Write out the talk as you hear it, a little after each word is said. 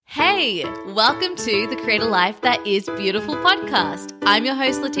Hey, welcome to the Create a Life That Is Beautiful podcast. I'm your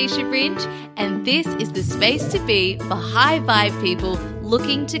host, Letitia Bringe, and this is the space to be for high vibe people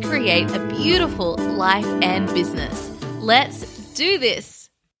looking to create a beautiful life and business. Let's do this.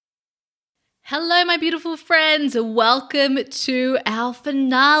 Hello, my beautiful friends. Welcome to our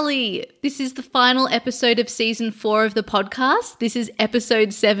finale. This is the final episode of season 4 of the podcast. This is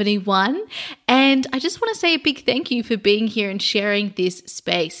episode 71. And I just want to say a big thank you for being here and sharing this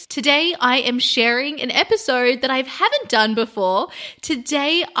space. Today, I am sharing an episode that I haven't done before.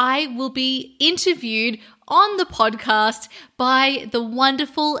 Today, I will be interviewed on the podcast by the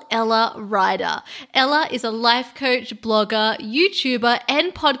wonderful Ella Ryder. Ella is a life coach, blogger, YouTuber,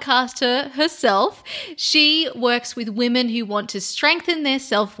 and podcaster herself. She works with women who want to strengthen their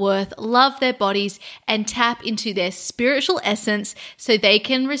self-worth, love their bodies, and tap into their spiritual essence so they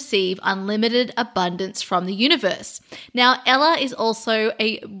can receive unlimited abundance from the universe. Now, Ella is also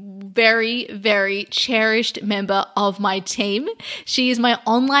a very, very cherished member of my team. She is my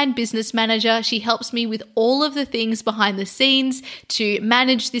online business manager. She helps me with all of the things behind the scenes to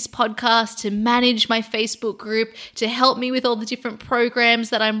manage this podcast, to manage my Facebook group, to help me with all the different programs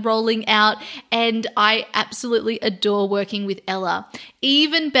that I'm rolling out. And I absolutely adore working with Ella.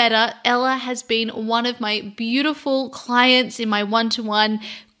 Even better, Ella has been one of my beautiful clients in my one-to-one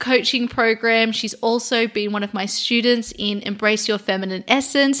coaching program. She's also been one of my students in Embrace Your Feminine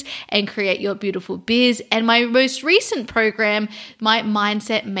Essence and Create Your Beautiful Biz, and my most recent program, my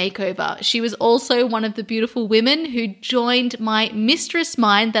Mindset Makeover. She was also one of the beautiful women who joined my Mistress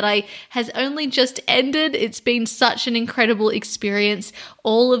Mind that has only just ended. It's been such an incredible experience.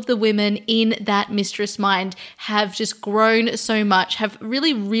 All of the women in that Mistress Mind have just grown so much, have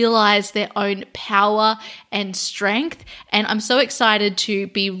really realized their own power and strength, and I'm so excited to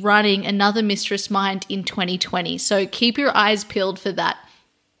be running another Mistress Mind in 2020. So keep your eyes peeled for that.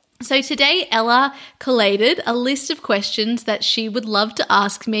 So today, Ella collated a list of questions that she would love to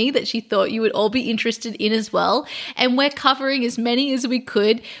ask me that she thought you would all be interested in as well. And we're covering as many as we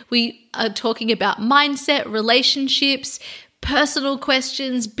could. We are talking about mindset, relationships, personal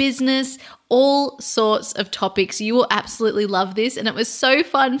questions, business, all sorts of topics. You will absolutely love this. And it was so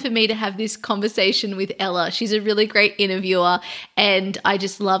fun for me to have this conversation with Ella. She's a really great interviewer and I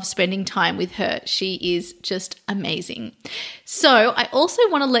just love spending time with her. She is just amazing. So I also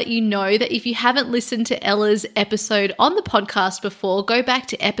want to let you know that if you haven't listened to Ella's episode on the podcast before, go back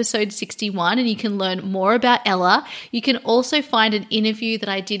to episode 61 and you can learn more about Ella. You can also find an interview that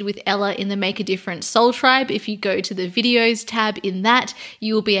I did with Ella in the Make a Difference Soul Tribe. If you go to the videos tab in that,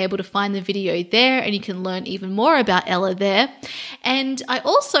 you will be able to find the video there and you can learn even more about Ella there. And I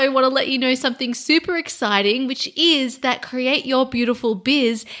also want to let you know something super exciting, which is that Create Your Beautiful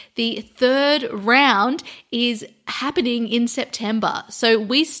Biz, the third round, is happening in September. So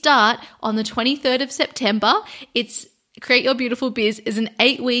we start on the 23rd of September. It's Create Your Beautiful Biz is an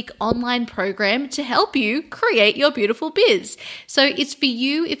 8-week online program to help you create your beautiful biz. So it's for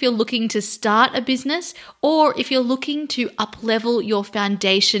you if you're looking to start a business or if you're looking to up-level your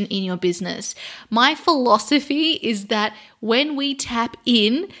foundation in your business. My philosophy is that when we tap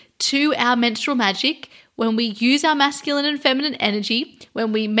in to our menstrual magic, when we use our masculine and feminine energy,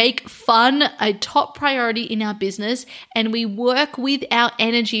 when we make fun a top priority in our business, and we work with our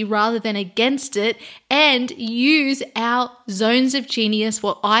energy rather than against it, and use our zones of genius,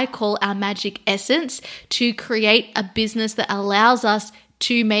 what I call our magic essence, to create a business that allows us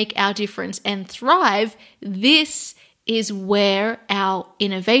to make our difference and thrive, this is where our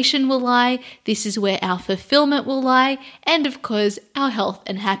innovation will lie. This is where our fulfillment will lie. And of course, our health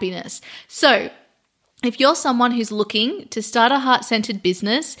and happiness. So, if you're someone who's looking to start a heart-centered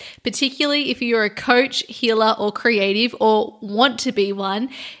business, particularly if you're a coach, healer, or creative, or want to be one,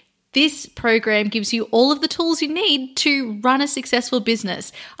 this program gives you all of the tools you need to run a successful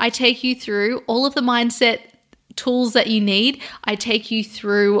business. I take you through all of the mindset tools that you need. I take you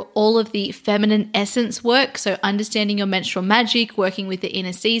through all of the feminine essence work, so understanding your menstrual magic, working with the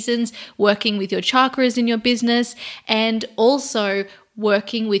inner seasons, working with your chakras in your business, and also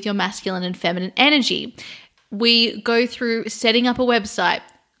working with your masculine and feminine energy. We go through setting up a website,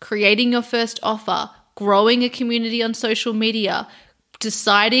 creating your first offer, growing a community on social media,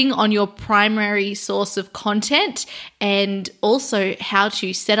 deciding on your primary source of content, and also how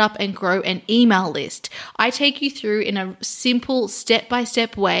to set up and grow an email list. I take you through in a simple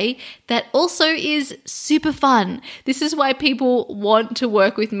step-by-step way that also is super fun. This is why people want to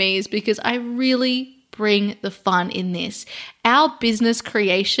work with me, is because I really bring the fun in this. Our business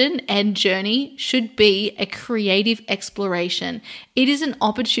creation and journey should be a creative exploration. It is an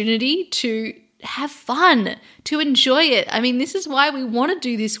opportunity to have fun, to enjoy it. I mean, this is why we want to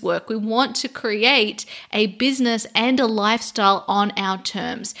do this work. We want to create a business and a lifestyle on our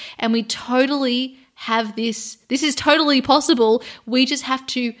terms. And we totally have this. This is totally possible. We just have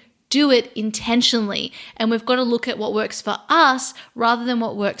to do it intentionally. And we've got to look at what works for us rather than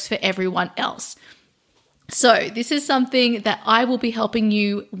what works for everyone else. So this is something that I will be helping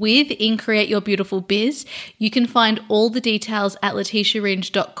you with in Create Your Beautiful Biz. You can find all the details at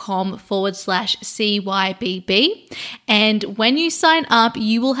letitiaringe.com/CYBB. And when you sign up,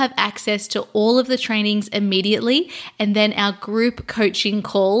 you will have access to all of the trainings immediately. And then our group coaching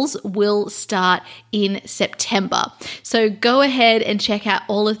calls will start in September. So go ahead and check out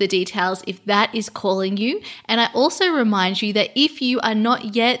all of the details if that is calling you. And I also remind you that if you are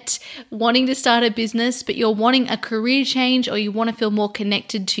not yet wanting to start a business, but you're wanting a career change, or you want to feel more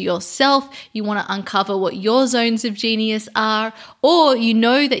connected to yourself, you want to uncover what your zones of genius are, or you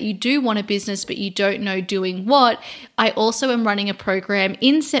know that you do want a business but you don't know doing what, I also am running a program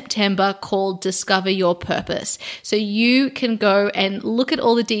in September called Discover Your Purpose. So you can go and look at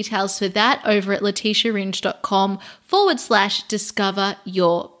all the details for that over at letitiaringe.com/discover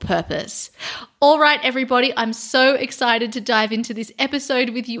your purpose. All right, everybody, I'm so excited to dive into this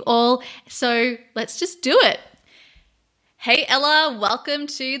episode with you all. So let's just do it. Hey, Ella, welcome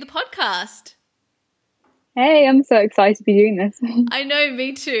to the podcast. Hey, I'm so excited to be doing this. I know,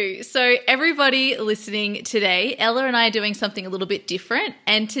 me too. So everybody listening today, Ella and I are doing something a little bit different.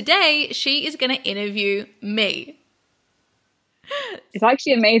 And today she is going to interview me. It's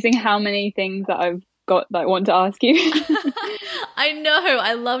actually amazing how many things that I've got that I want to ask you. I know.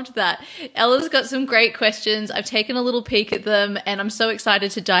 I loved that. Ella's got some great questions. I've taken a little peek at them and I'm so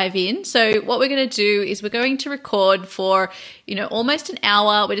excited to dive in. So what we're going to do is we're going to record for, almost an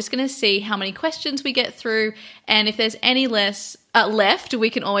hour. We're just going to see how many questions we get through. And if there's any less left, we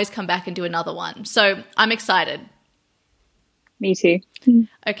can always come back and do another one. So I'm excited. Me too.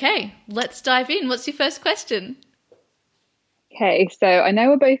 Okay, let's dive in. What's your first question? Okay, so I know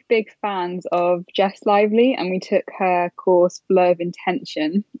we're both big fans of Jess Lively, and we took her course Flow of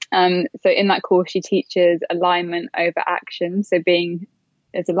Intention. So in that course, she teaches alignment over action. So being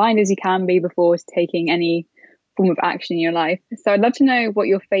as aligned as you can be before taking any form of action in your life. So I'd love to know what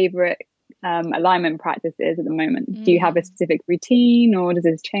your favorite alignment practice is at the moment. Do you have a specific routine, or does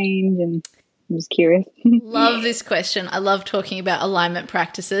this change? And I'm just curious. Love this question. I love talking about alignment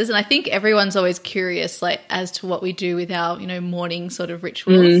practices. And I think everyone's always curious, as to what we do with our, morning sort of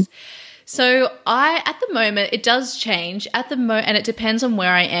rituals. So at the moment, it does change and it depends on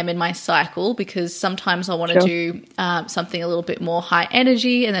where I am in my cycle, because sometimes I want to do something a little bit more high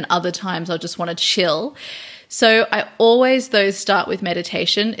energy, and then other times I'll just want to chill. So I always, though, start with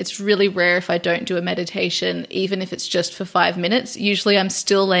meditation. It's really rare if I don't do a meditation, even if it's just for 5 minutes. Usually I'm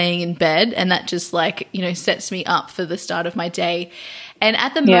still laying in bed, and that just sets me up for the start of my day. And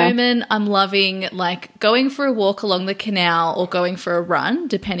at the moment, I'm loving going for a walk along the canal or going for a run,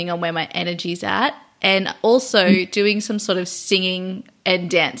 depending on where my energy's at. And also doing some sort of singing and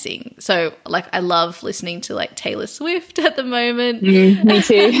dancing. So I love listening to Taylor Swift at the moment. Me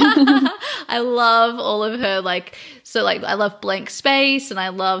too. I love all of her I love Blank Space, and I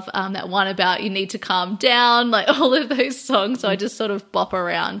love that one about You Need to Calm Down, all of those songs. So I just sort of bop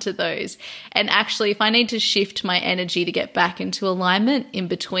around to those. And actually, if I need to shift my energy to get back into alignment in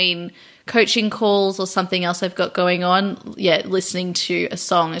between coaching calls or something else I've got going on, listening to a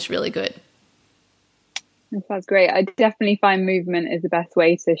song is really good. That sounds great. I definitely find movement is the best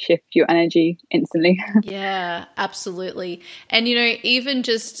way to shift your energy instantly. Yeah, absolutely. And, even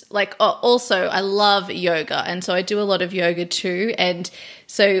just also I love yoga. And so I do a lot of yoga too. And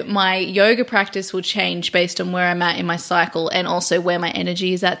so my yoga practice will change based on where I'm at in my cycle and also where my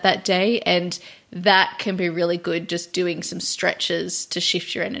energy is at that day. And that can be really good, just doing some stretches to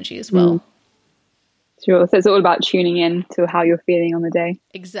shift your energy as well. Sure. So it's all about tuning in to how you're feeling on the day.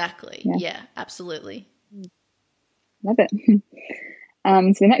 Exactly. Yeah, absolutely. Love it.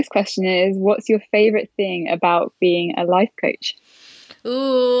 So the next question is, what's your favorite thing about being a life coach?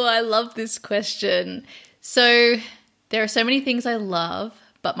 Ooh, I love this question. So there are so many things I love,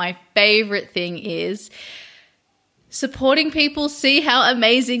 but my favorite thing is supporting people see how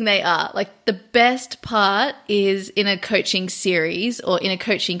amazing they are. The best part is in a coaching series or in a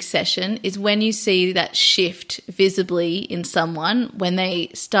coaching session is when you see that shift visibly in someone, when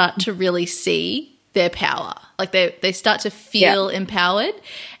they start to really see their power. Like they start to feel empowered.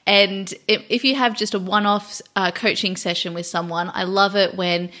 And if you have just a one-off coaching session with someone, I love it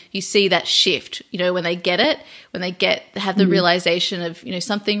when you see that shift, you know, when they get it, when they have the realization of, you know,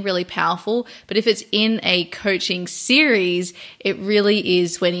 something really powerful. But if it's in a coaching series, it really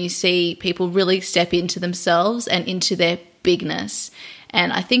is when you see people really step into themselves and into their bigness.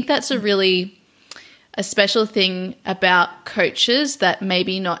 And I think that's a special thing about coaches that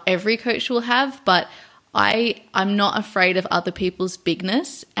maybe not every coach will have, but I'm not afraid of other people's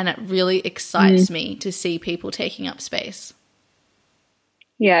bigness, and it really excites me to see people taking up space.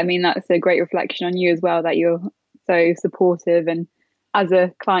 Yeah, I mean, that's a great reflection on you as well, that you're so supportive. And as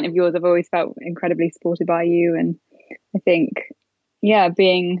a client of yours, I've always felt incredibly supported by you. And I think,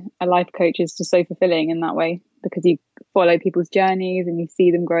 being a life coach is just so fulfilling in that way, because you follow people's journeys and you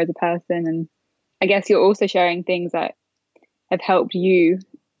see them grow as a person. And I guess you're also sharing things that have helped you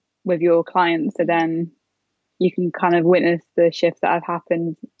with your clients. So then you can kind of witness the shifts that have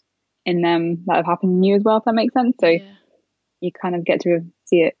happened in them that have happened in you as well, if that makes sense. So you kind of get to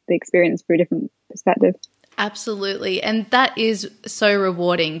see the experience through a different perspective. Absolutely. And that is so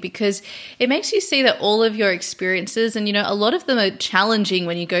rewarding, because it makes you see that all of your experiences, and, you know, a lot of them are challenging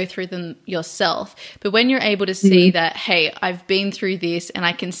when you go through them yourself. But when you're able to see that, hey, I've been through this and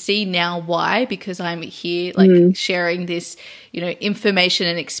I can see now why, because I'm here like sharing this, you know, information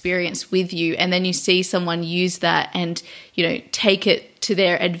and experience with you. And then you see someone use that and, you know, take it to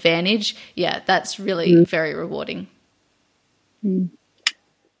their advantage. Yeah, that's really very rewarding.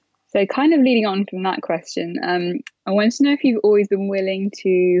 So kind of leading on from that question, I wanted to know if you've always been willing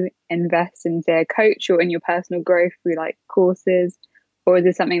to invest in, say, a coach or in your personal growth through like courses, or is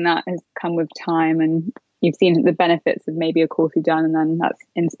this something that has come with time and you've seen the benefits of maybe a course you've done and then that's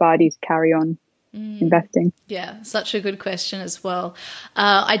inspired you to carry on investing? Yeah, such a good question as well.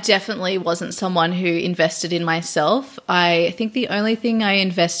 I definitely wasn't someone who invested in myself. I think the only thing I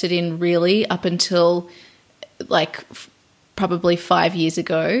invested in really up until like probably 5 years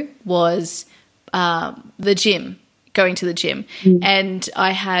ago was the gym, going to the gym. And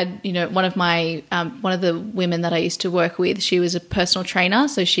I had, you know, one of the women that I used to work with, she was a personal trainer,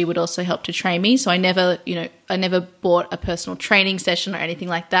 so she would also help to train me. So I never bought a personal training session or anything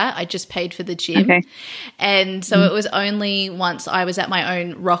like that. I just paid for the gym. Okay. And so it was only once I was at my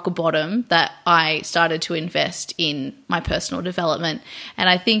own rock bottom that I started to invest in my personal development. And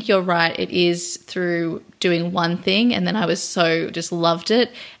I think you're right. It is through doing one thing, and then I was just loved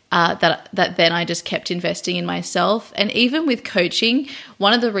it. That then I just kept investing in myself. And even with coaching,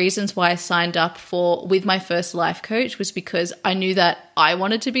 one of the reasons why I signed up with my first life coach was because I knew that I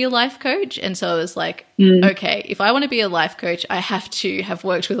wanted to be a life coach. And so I was like, okay, if I want to be a life coach, I have to have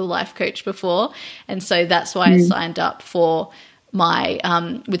worked with a life coach before. And so that's why I signed up for my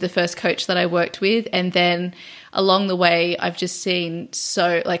with the first coach that I worked with. And then along the way, I've just seen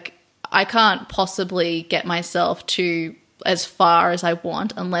I can't possibly get myself to as far as I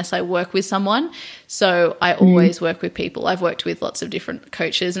want unless I work with someone. So I always work with people. I've worked with lots of different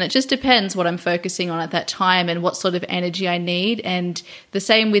coaches, and it just depends what I'm focusing on at that time and what sort of energy I need. And the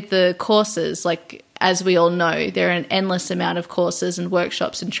same with the courses. Like, as we all know, there are an endless amount of courses and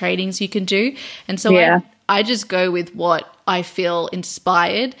workshops and trainings you can do. And so I just go with what I feel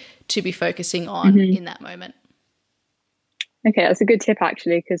inspired to be focusing on in that moment. Okay, that's a good tip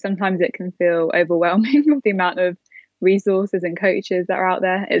actually, because sometimes it can feel overwhelming with the amount of resources and coaches that are out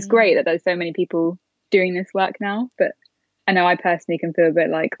there. It's great that there's so many people doing this work now, but I know I personally can feel a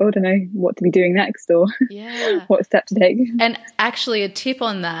bit like, I don't know what to be doing next or what step to take. And actually a tip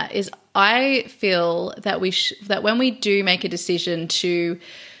on that is I feel that that when we do make a decision to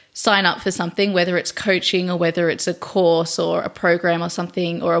sign up for something, whether it's coaching or whether it's a course or a program or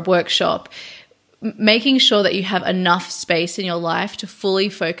something or a workshop, making sure that you have enough space in your life to fully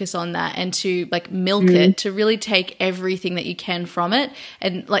focus on that and to milk it, to really take everything that you can from it.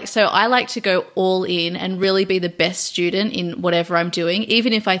 And so I like to go all in and really be the best student in whatever I'm doing,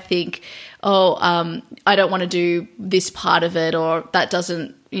 even if I think, I don't want to do this part of it, or that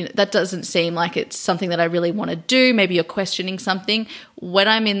doesn't seem like it's something that I really want to do. Maybe you're questioning something. When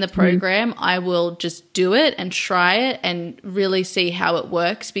I'm in the program, I will just do it and try it and really see how it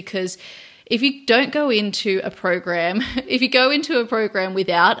works, because if you don't go into a program, if you go into a program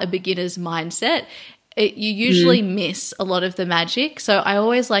without a beginner's mindset, you usually miss a lot of the magic. So I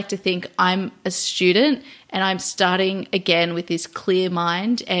always like to think I'm a student and I'm starting again with this clear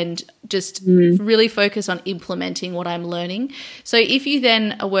mind and just really focus on implementing what I'm learning. So if you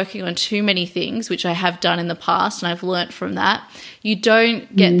then are working on too many things, which I have done in the past and I've learnt from that, you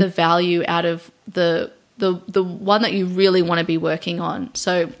don't get the value out of the the one that you really want to be working on.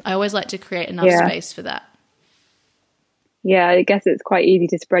 So I always like to create enough space for that. Yeah, I guess it's quite easy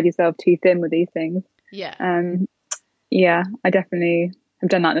to spread yourself too thin with these things. Yeah. Yeah, I definitely have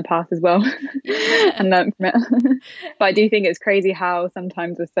done that in the past as well and learned from it. But I do think it's crazy how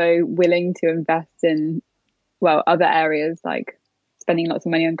sometimes we're so willing to invest in, well, other areas like spending lots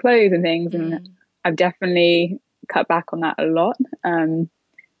of money on clothes and things. And I've definitely cut back on that a lot.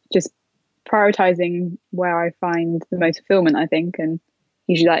 Just prioritizing where I find the most fulfillment, I think. And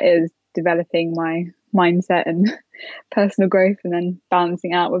usually that is developing my mindset and personal growth, and then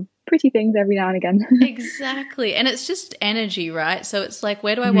balancing out with pretty things every now and again. Exactly. And it's just energy, right? So it's like,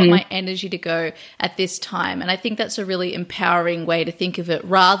 where do I want my energy to go at this time? And I think that's a really empowering way to think of it,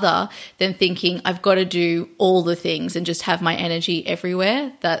 rather than thinking I've got to do all the things and just have my energy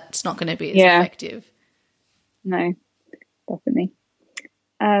everywhere. That's not going to be as effective. No, definitely.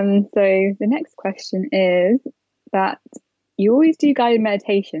 So the next question is that you always do guided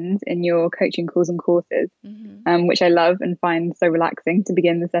meditations in your coaching calls and courses, which I love and find so relaxing to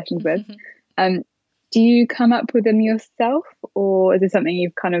begin the sessions with. Do you come up with them yourself, or is it something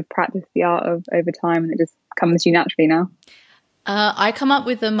you've kind of practiced the art of over time and it just comes to you naturally now? I come up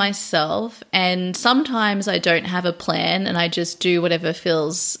with them myself, and sometimes I don't have a plan and I just do whatever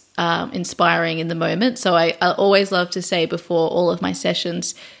feels inspiring in the moment. So I always love to say before all of my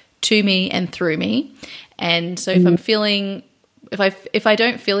sessions, to me and through me. And so if I'm feeling, if I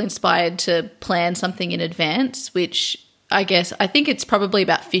don't feel inspired to plan something in advance, which I think it's probably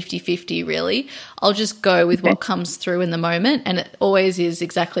about 50-50 really, I'll just go with what comes through in the moment, and it always is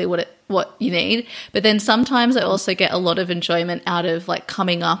exactly what you need. But then sometimes I also get a lot of enjoyment out of like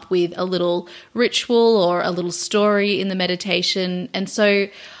coming up with a little ritual or a little story in the meditation. And so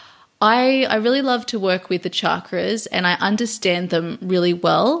I really love to work with the chakras, and I understand them really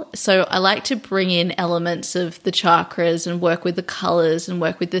well. So I like to bring in elements of the chakras and work with the colors and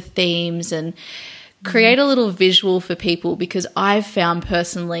work with the themes and create a little visual for people, because I've found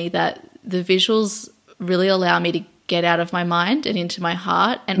personally that the visuals really allow me to get out of my mind and into my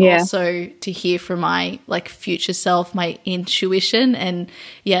heart, and also to hear from my like future self, my intuition. And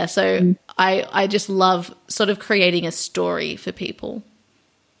so I just love sort of creating a story for people.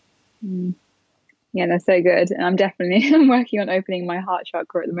 Yeah, that's so good. And I'm working on opening my heart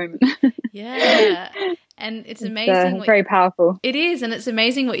chakra at the moment. And it's amazing. It's very powerful. It is. And it's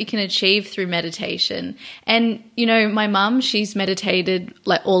amazing what you can achieve through meditation. And, you know, my mum, she's meditated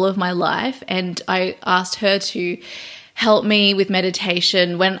like all of my life. And I asked her to help me with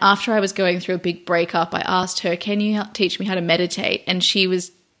meditation when, after I was going through a big breakup, I asked her, can you teach me how to meditate? And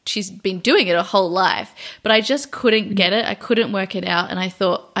she's been doing it her whole life, but I just couldn't get it. I couldn't work it out. And I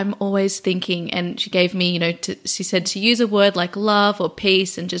thought, I'm always thinking, and she gave me, she said to use a word like love or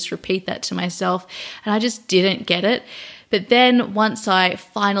peace and just repeat that to myself. And I just didn't get it. But then once I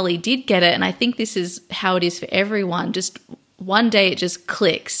finally did get it, and I think this is how it is for everyone, just one day it just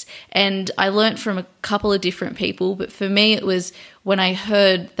clicks. And I learned from a couple of different people, but for me it was when I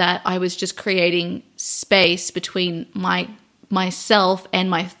heard that I was just creating space between myself and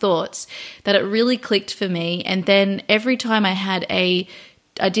my thoughts, that it really clicked for me. And then every time I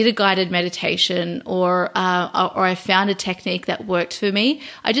did a guided meditation or I found a technique that worked for me,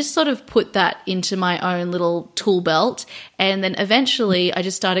 I just sort of put that into my own little tool belt. And then eventually I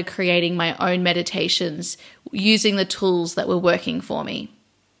just started creating my own meditations using the tools that were working for me.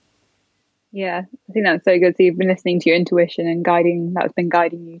 Yeah, I think that's so good. So you've been listening to your intuition and that's been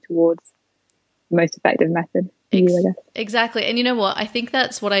guiding you towards the most effective method. Exactly. And you know what? I think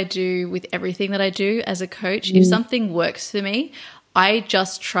that's what I do with everything that I do as a coach. If something works for me, I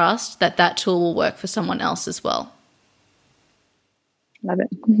just trust that tool will work for someone else as well. Love it.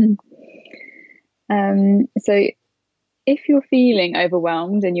 So if you're feeling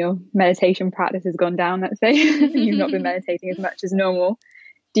overwhelmed and your meditation practice has gone down, let's say, you've not been meditating as much as normal,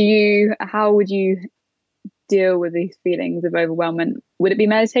 how would you deal with these feelings of overwhelmment? Would it be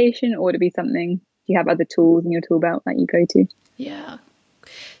meditation, or would it be something? Do you have other tools in your tool belt that you go to? Yeah.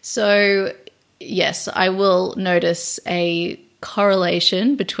 So yes, I will notice a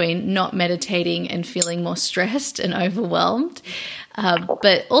correlation between not meditating and feeling more stressed and overwhelmed.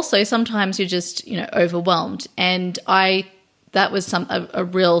 But also sometimes you're just, overwhelmed. And that was a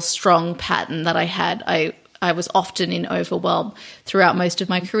real strong pattern that I had. I was often in overwhelm throughout most of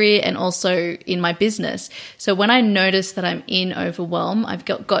my career and also in my business. So when I notice that I'm in overwhelm, I've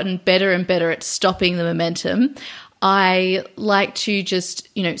gotten better and better at stopping the momentum. I like to just,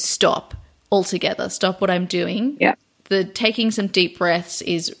 stop altogether, stop what I'm doing. Yeah. The taking some deep breaths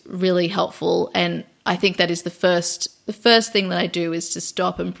is really helpful. And I think that is the first thing that I do is to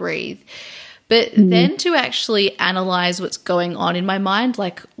stop and breathe. But then to actually analyze what's going on in my mind,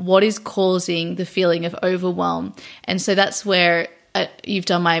 like what is causing the feeling of overwhelm. And so that's where you've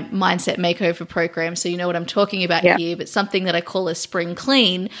done my mindset makeover program, so you know what I'm talking about here, but something that I call a spring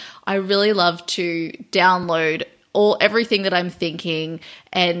clean. I really love to download everything that I'm thinking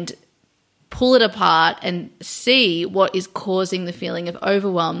and pull it apart and see what is causing the feeling of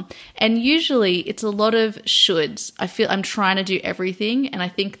overwhelm. And usually it's a lot of shoulds. I feel I'm trying to do everything, and I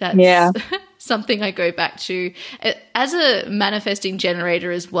think that's something I go back to as a manifesting generator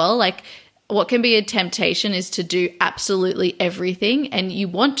as well. Like, what can be a temptation is to do absolutely everything, and you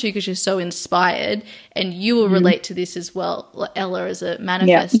want to because you're so inspired, and you will relate to this as well, Ella, as a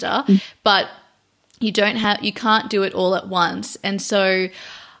manifester, but you can't do it all at once. And so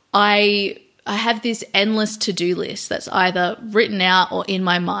I have this endless to-do list that's either written out or in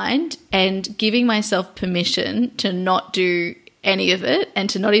my mind, and giving myself permission to not do any of it and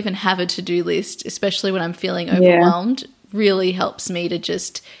to not even have a to-do list, especially when I'm feeling overwhelmed, really helps me to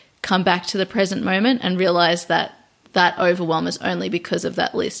just come back to the present moment and realize that that overwhelm is only because of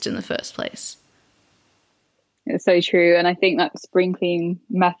that list in the first place. It's so true. And I think that spring clean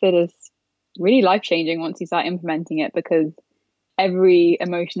method is really life-changing once you start implementing it, because every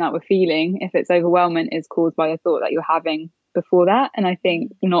emotion that we're feeling, if it's overwhelming, is caused by a thought that you're having before that. And I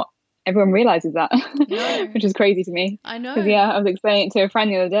think not everyone realizes that, which is crazy to me. I know. Because I was explaining it to a friend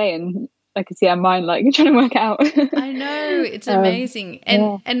the other day, and I could see her mind like trying to work out. I know, it's amazing.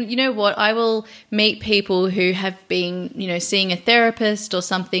 And you know what? I will meet people who have been, seeing a therapist or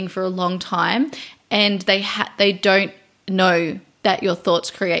something for a long time, and they don't know that your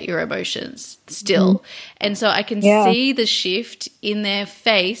thoughts create your emotions still. And so I can see the shift in their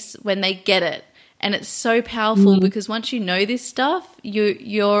face when they get it. And it's so powerful because once you know this stuff,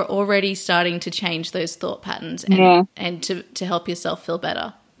 you're already starting to change those thought patterns and to help yourself feel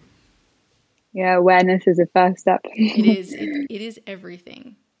better. Yeah, awareness is a first step. It is. It is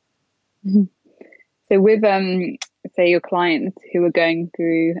everything. So with, say, your clients who are going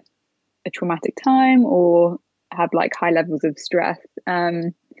through a traumatic time or have like high levels of stress,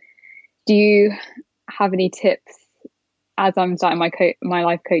 do you have any tips, as I'm starting my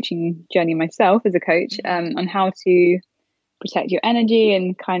life coaching journey myself as a coach, on how to protect your energy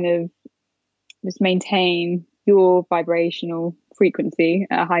and kind of just maintain your vibrational frequency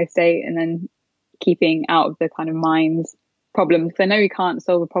at a high state, and then keeping out of the kind of mind's problems? Because I know you can't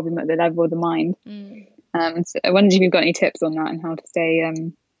solve a problem at the level of the mind. So I wondered if you've got any tips on that and how to stay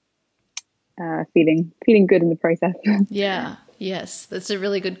feeling good in the process. Yes, that's a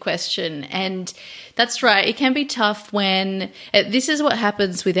really good question. And that's right. It can be tough when this is what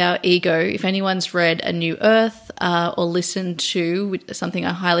happens with our ego. If anyone's read A New Earth or listened to something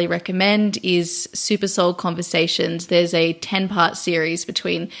I highly recommend is Super Soul Conversations. There's a 10-part series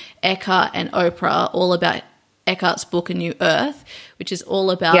between Eckhart and Oprah, all about Eckhart's book A New Earth, which is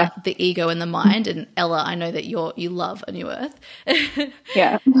all about the ego and the mind. And Ella, I know that you love A New Earth.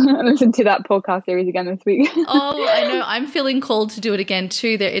 I listened to that podcast series again this week. Oh, I know. I'm feeling called to do it again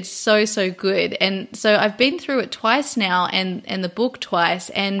too. It's so, so good. And so I've been through it twice now, and the book twice.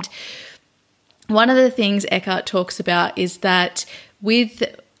 And one of the things Eckhart talks about is that with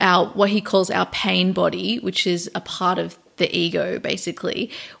what he calls our pain body, which is a part of the ego, basically,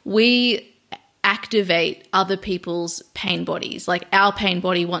 we activate other people's pain bodies. Like our pain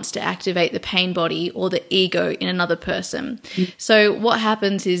body wants to activate the pain body or the ego in another person. So what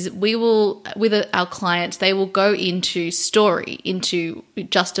happens is we will, with our clients, they will go into story, into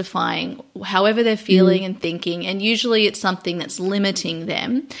justifying however they're feeling and thinking, and usually it's something that's limiting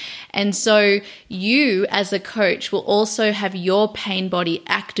them. And so you as a coach will also have your pain body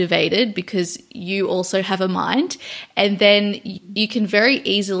activated because you also have a mind, and then you can very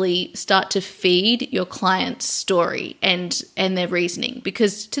easily start to feed your client's story and their reasoning,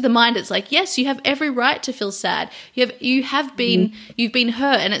 because to the mind it's like, yes, you have every right to feel sad. You've been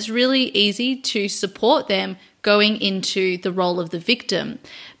hurt, and it's really easy to support them going into the role of the victim.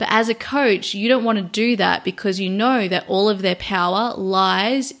 But as a coach, you don't want to do that, because you know that all of their power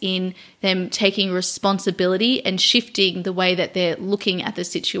lies in them taking responsibility and shifting the way that they're looking at the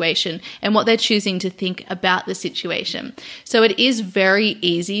situation and what they're choosing to think about the situation. So it is very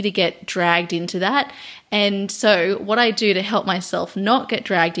easy to get dragged into that. And so what I do to help myself not get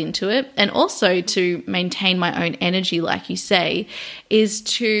dragged into it, and also to maintain my own energy, like you say, is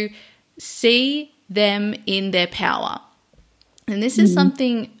to see them in their power. And this is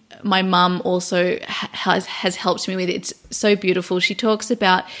something my mum also has helped me with. It's so beautiful. She talks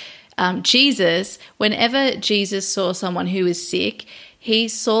about Jesus. Whenever Jesus saw someone who was sick, he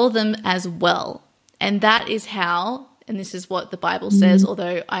saw them as well. And that is how, and this is what the Bible says,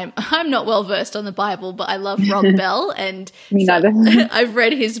 although I'm not well versed on the Bible, but I love Rob Bell, and Me neither. I've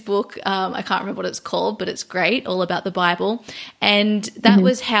read his book. I can't remember what it's called, but it's great, all about the Bible. And that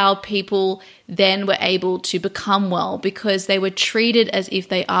was how people then were able to become well, because they were treated as if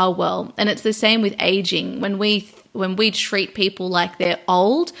they are well. And it's the same with aging. When we treat people like they're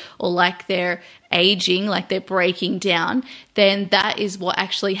old or like they're aging, like they're breaking down, then that is what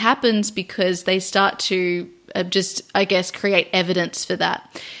actually happens, because they start to just, I guess, create evidence for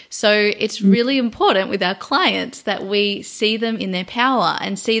that. So it's really important with our clients that we see them in their power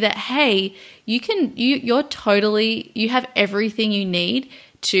and see that, hey, you have everything you need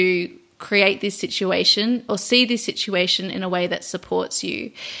to create this situation or see this situation in a way that supports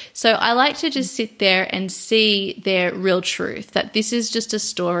you. So I like to just sit there and see their real truth, that this is just a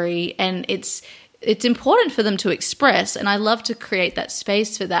story, and it's important for them to express, and I love to create that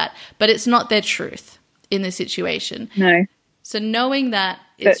space for that, but it's not their truth in the situation. No. So knowing that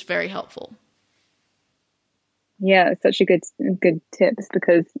is very helpful. Yeah, it's such a good tips,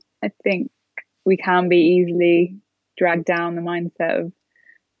 because I think we can be easily dragged down the mindset of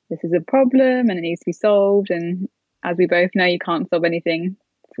this is a problem and it needs to be solved, and as we both know, you can't solve anything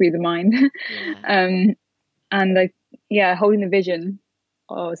through the mind. Yeah. Holding the vision.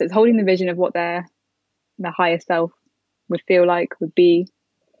 So it's holding the vision of what their higher self would feel like, would be.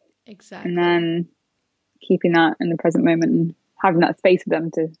 Exactly. And then keeping that in the present moment and having that space for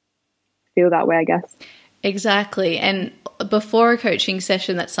them to feel that way, I guess. Exactly. And before a coaching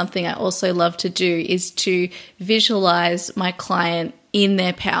session, that's something I also love to do, is to visualize my client in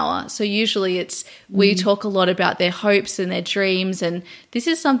their power. So usually we talk a lot about their hopes and their dreams, and this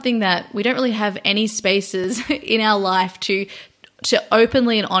is something that we don't really have any spaces in our life to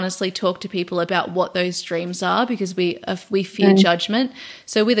openly and honestly talk to people about what those dreams are, because we fear judgment.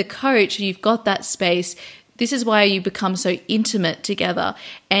 So with a coach, you've got that space. This is why you become so intimate together.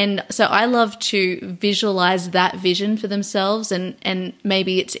 And so I love to visualize that vision for themselves, and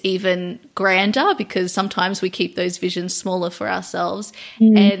maybe it's even grander, because sometimes we keep those visions smaller for ourselves,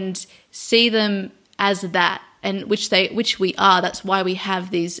 and see them as that, and which we are. That's why we have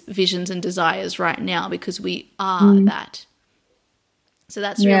these visions and desires right now, because we are that. So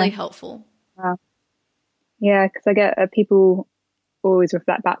that's really helpful. Wow. Yeah, because I get people always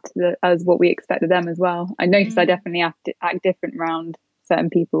reflect back to as what we expect of them as well. I notice I definitely have to act different around certain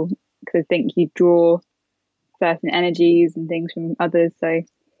people, because I think you draw certain energies and things from others. So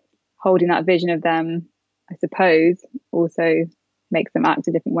holding that vision of them, I suppose, also makes them act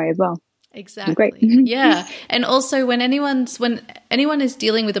a different way as well. Exactly. Great. Yeah. And also when anyone is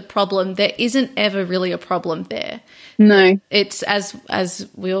dealing with a problem, there isn't ever really a problem there. No. It's as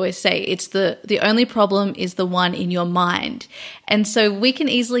we always say, it's the only problem is the one in your mind. And so we can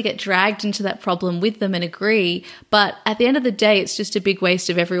easily get dragged into that problem with them and agree, but at the end of the day, it's just a big waste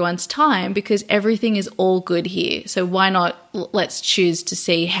of everyone's time, because everything is all good here. So why not let's choose to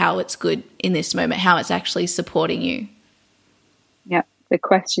see how it's good in this moment, how it's actually supporting you. Yeah. So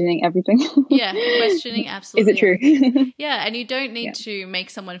questioning everything. Yeah, questioning absolutely. Is it true? Yeah, and you don't need to make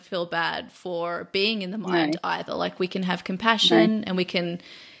someone feel bad for being in the mind either. Like, we can have compassion and we can,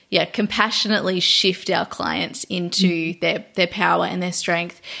 compassionately shift our clients into their power and their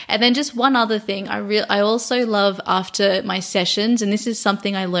strength. And then just one other thing, I also love after my sessions, and this is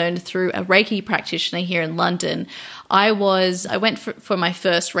something I learned through a Reiki practitioner here in London. I went for my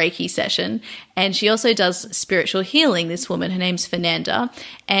first Reiki session, and she also does spiritual healing, this woman. Her name's Fernanda.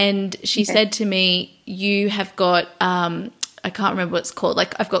 And she said to me, you have got, I can't remember what it's called.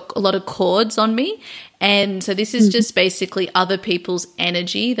 Like, I've got a lot of cords on me. And so this is just basically other people's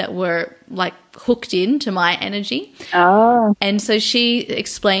energy that were like hooked into my energy. Oh. And so she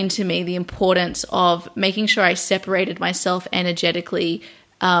explained to me the importance of making sure I separated myself energetically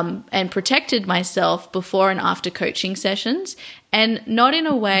and protected myself before and after coaching sessions, and not in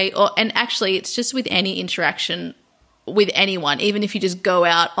a way, and actually it's just with any interaction with anyone, even if you just go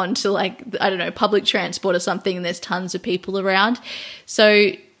out onto, like, I don't know, public transport or something and there's tons of people around.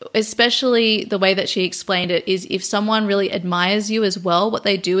 So especially the way that she explained it is, if someone really admires you as well, what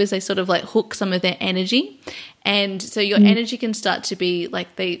they do is they sort of like hook some of their energy. And so your energy can start to be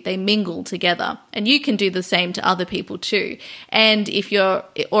like they mingle together, and you can do the same to other people too. And if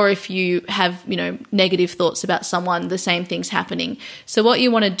you have, negative thoughts about someone, the same thing's happening. So what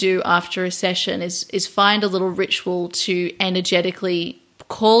you want to do after a session is find a little ritual to energetically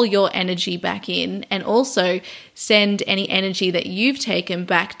call your energy back in, and also send any energy that you've taken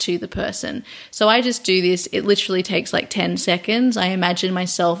back to the person. So I just do this. It literally takes like 10 seconds. I imagine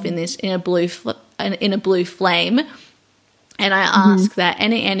myself in a blue flame, And I ask that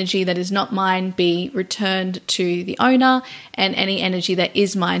any energy that is not mine be returned to the owner, and any energy that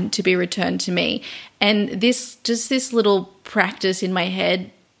is mine to be returned to me. And this little practice in my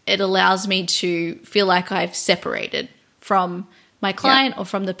head, it allows me to feel like I've separated from my client or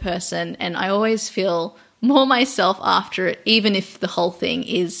from the person, and I always feel more myself after it, even if the whole thing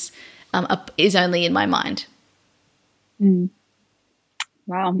is only in my mind.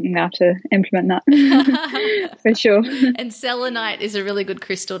 Wow, I'm going to have to implement that for sure. And selenite is a really good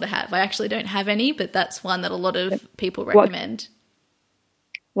crystal to have. I actually don't have any, but that's one that a lot of people recommend.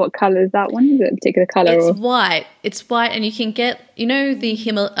 What colour is that one? Is it a particular colour? It's white. It's white, and you can get,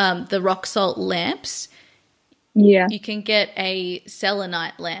 the rock salt lamps. Yeah. You can get a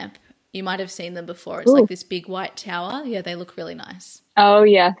selenite lamp. You might have seen them before. It's like this big white tower. Yeah, they look really nice. Oh,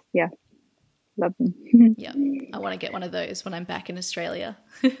 yeah. Love them. Yeah, I want to get one of those when I'm back in Australia.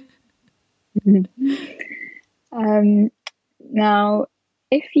 Now,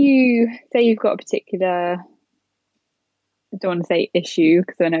 if you say you've got a particular, I don't want to say issue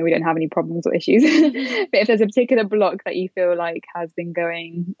because I know we don't have any problems or issues, but if there's a particular block that you feel like has been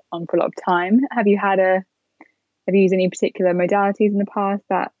going on for a lot of time, have you used any particular modalities in the past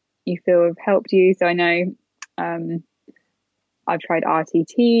that you feel have helped you? So I know I've tried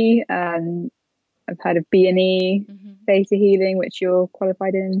RTT, I've heard of B&E, theta healing, which you're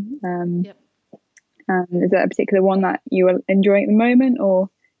qualified in. Yep. Is there a particular one that you are enjoying at the moment or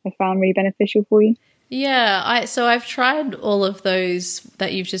have found really beneficial for you? Yeah, I've tried all of those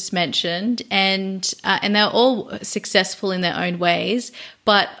that you've just mentioned, and they're all successful in their own ways.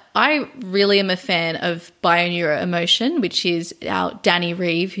 But I really am a fan of Bioneuroemotion, which is our Danny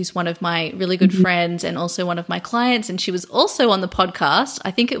Reeve, who's one of my really good friends and also one of my clients, and she was also on the podcast.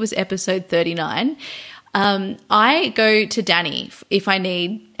 I think it was episode 39. I go to Danny if I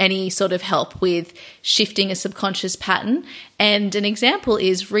need any sort of help with shifting a subconscious pattern. And an example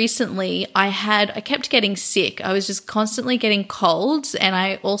is recently I kept getting sick. I was just constantly getting colds, and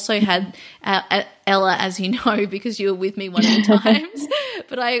I also had Ella, as you know, because you were with me one of the times,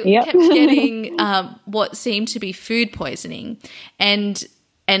 but I kept getting what seemed to be food poisoning. And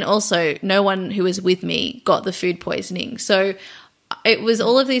also no one who was with me got the food poisoning. So it was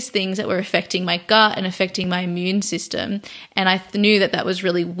all of these things that were affecting my gut and affecting my immune system. And I knew that was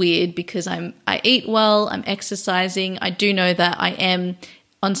really weird because I eat well, I'm exercising. I do know that I am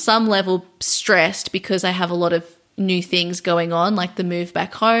on some level stressed because I have a lot of new things going on, like the move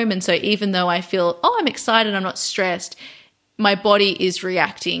back home. And so even though I feel, I'm excited, I'm not stressed, my body is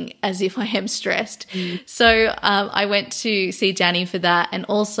reacting as if I am stressed. So I went to see Danny for that. And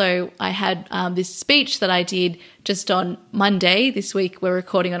also I had this speech that I did just on Monday. This week we're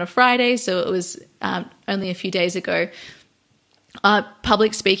recording on a Friday, so it was only a few days ago.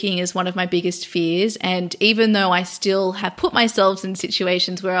 Public speaking is one of my biggest fears. And even though I still have put myself in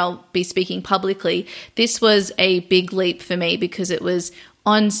situations where I'll be speaking publicly, this was a big leap for me because it was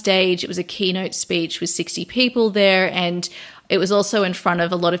on stage. It was a keynote speech with 60 people there, and it was also in front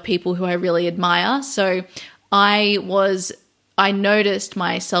of a lot of people who I really admire. So I noticed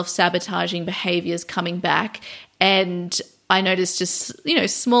my self-sabotaging behaviors coming back, and I noticed just,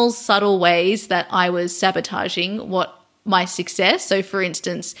 small subtle ways that I was sabotaging my success. So for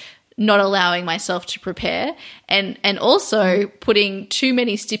instance, not allowing myself to prepare and also putting too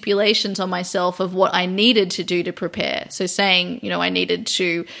many stipulations on myself of what I needed to do to prepare. So saying, I needed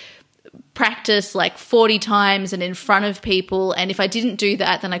to practice like 40 times and in front of people, and if I didn't do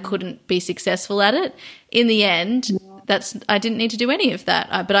that, then I couldn't be successful at it. In the end, I didn't need to do any of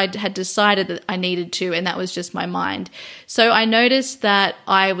that, but I had decided that I needed to, and that was just my mind. So I noticed that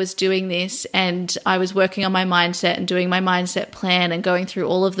I was doing this, and I was working on my mindset and doing my mindset plan and going through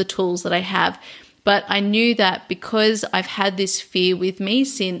all of the tools that I have. But I knew that because I've had this fear with me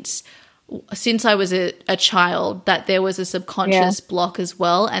since I was a child, that there was a subconscious block as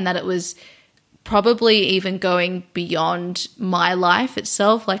well, and that it was probably even going beyond my life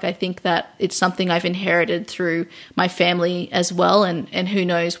itself. Like I think that it's something I've inherited through my family as well, and who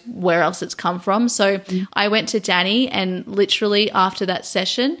knows where else it's come from. So I went to Danny, and literally after that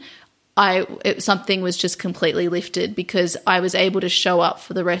session, something was just completely lifted because I was able to show up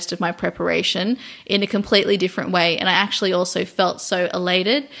for the rest of my preparation in a completely different way. And I actually also felt so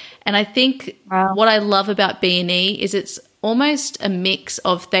elated. And I think what I love about B&E is it's almost a mix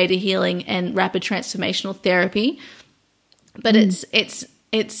of theta healing and rapid transformational therapy, but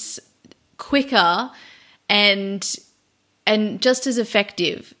it's quicker and just as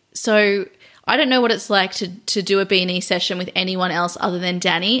effective. So I don't know what it's like to do a B&E session with anyone else other than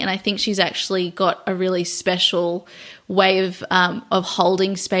Danny, and I think she's actually got a really special way of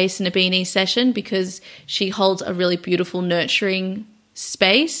holding space in a B&E session, because she holds a really beautiful, nurturing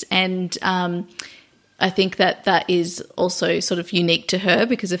space, and I think that is also sort of unique to her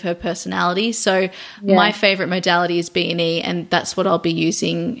because of her personality. So my favorite modality is B&E, and that's what I'll be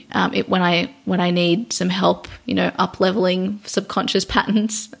using when I need some help, up-leveling subconscious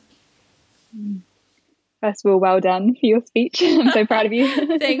patterns. First of all, well done for your speech. I'm so proud of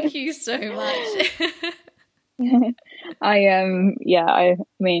you. Thank you so much. I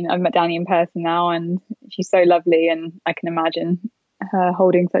mean, I've met Danny in person now, and she's so lovely, and I can imagine her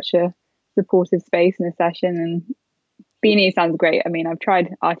holding such a supportive space in a session. And B&E sounds great. I mean, I've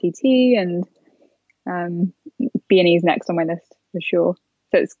tried RTT, and B&E is next on my list for sure.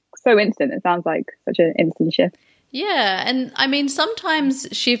 So it's so instant. It sounds like such an instant shift. Yeah, and I mean, sometimes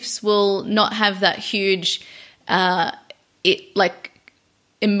shifts will not have that huge,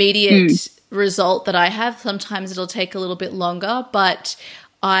 immediate result that I have. Sometimes it'll take a little bit longer, but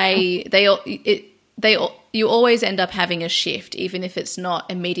you always end up having a shift, even if it's not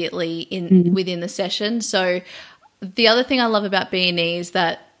immediately within the session. So the other thing I love about B&E is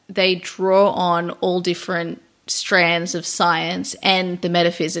that they draw on all different strands of science and the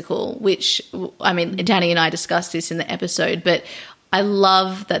metaphysical, which, I mean, Danny and I discussed this in the episode, but I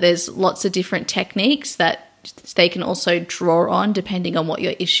love that there's lots of different techniques that they can also draw on depending on what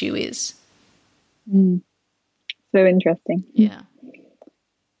your issue is. So interesting. Yeah.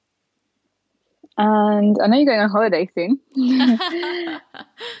 And I know you're going on holiday soon.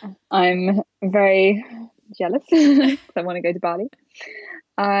 I'm very jealous because I want to go to Bali.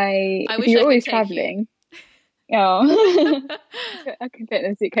 I wish you're I always could take traveling. You. Oh, I can fit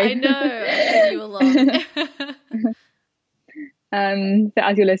in a suitcase. I know. I'll bring you along. So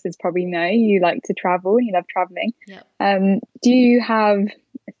as your listeners probably know, you like to travel and you love traveling. Yep. Do you have,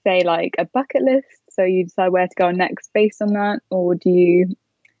 say, like a bucket list? So you decide where to go next based on that, or do you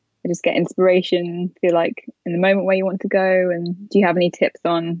just get inspiration, feel like in the moment where you want to go? And do you have any tips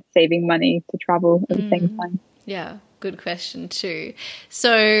on saving money to travel at the same time? Yeah, good question too.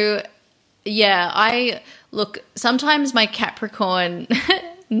 So sometimes my Capricorn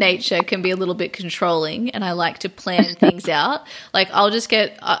nature can be a little bit controlling, and I like to plan things out. Like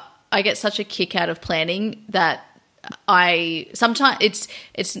I get such a kick out of planning that sometimes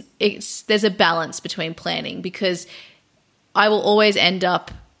there's a balance between planning, because I will always end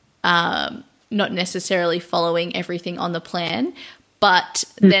up not necessarily following everything on the plan, but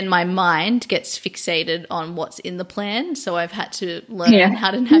then my mind gets fixated on what's in the plan. So I've had to learn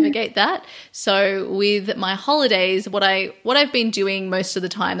how to navigate that. So with my holidays, what I've been doing most of the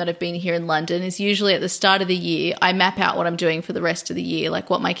time that I've been here in London is usually at the start of the year, I map out what I'm doing for the rest of the year,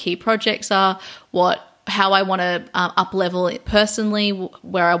 like what my key projects are, how I want to up-level it personally,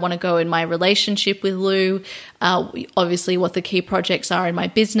 where I want to go in my relationship with Lou, obviously what the key projects are in my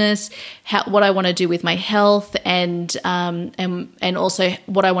business, what I want to do with my health, and also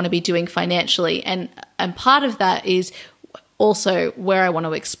what I want to be doing financially. And part of that is also where I want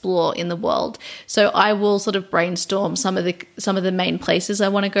to explore in the world. So I will sort of brainstorm some of the main places I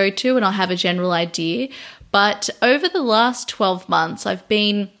want to go to, and I'll have a general idea. But over the last 12 months, I've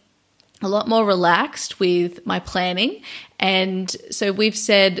been a lot more relaxed with my planning. And so we've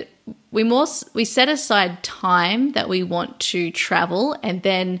said we set aside time that we want to travel, and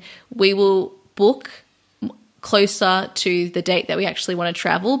then we will book closer to the date that we actually want to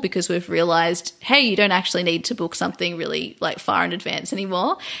travel, because we've realized, hey, you don't actually need to book something really like far in advance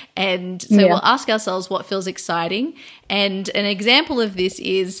anymore. And so we'll ask ourselves what feels exciting. And an example of this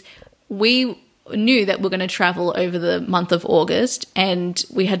is we knew that we're going to travel over the month of August, and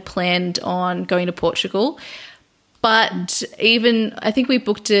we had planned on going to Portugal. But I think we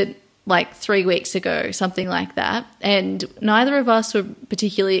booked it like 3 weeks ago, something like that. And neither of us were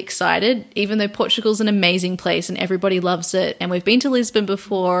particularly excited, even though Portugal's an amazing place and everybody loves it. And we've been to Lisbon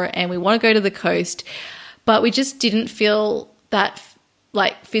before and we want to go to the coast, but we just didn't feel that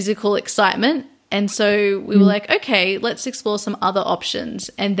like physical excitement. And so we were like, okay, let's explore some other options.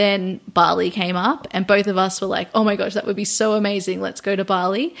 And then Bali came up, and both of us were like, oh my gosh, that would be so amazing. Let's go to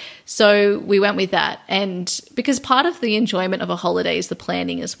Bali. So we went with that. And because part of the enjoyment of a holiday is the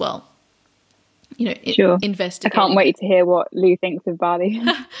planning as well. Sure. Investigating. I can't wait to hear what Lou thinks of Bali.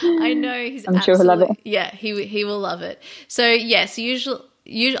 I know. I'm sure he'll love it. Yeah, he will love it. So yes, usually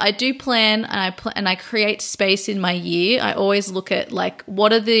I do plan, and I create space in my year. I always look at like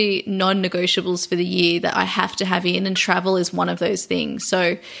what are the non-negotiables for the year that I have to have in, and travel is one of those things.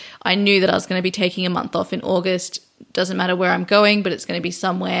 So I knew that I was going to be taking a month off in August. Doesn't matter where I'm going, but it's going to be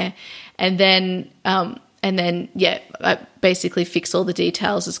somewhere. And then I basically fix all the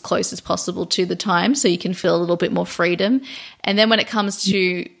details as close as possible to the time so you can feel a little bit more freedom. And then when it comes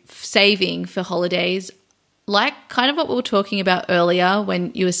to saving for holidays, like kind of what we were talking about earlier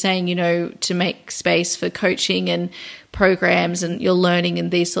when you were saying, you know, to make space for coaching and programs and your learning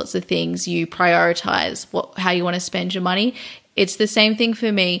and these sorts of things, you prioritize how you want to spend your money. It's the same thing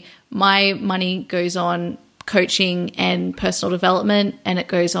for me. My money goes on coaching and personal development, and it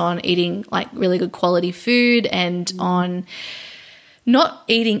goes on eating like really good quality food and on not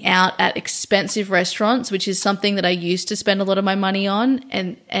eating out at expensive restaurants, which is something that I used to spend a lot of my money on,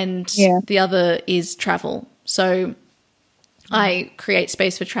 and the other is travel. So I create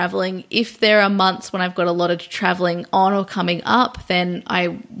space for traveling. If there are months when I've got a lot of traveling on or coming up, then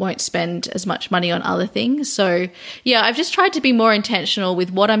I won't spend as much money on other things. So, yeah, I've just tried to be more intentional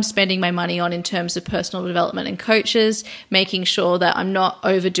with what I'm spending my money on in terms of personal development and coaches, making sure that I'm not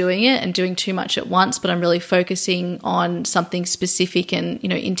overdoing it and doing too much at once, but I'm really focusing on something specific and, you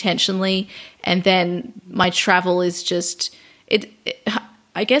know, intentionally. And then my travel is just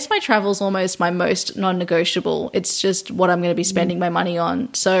I guess my travel is almost my most non-negotiable. It's just what I'm going to be spending my money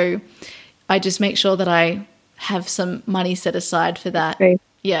on. So I just make sure that I have some money set aside for that. Great.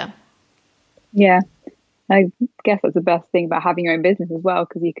 Yeah. Yeah. I guess that's the best thing about having your own business as well,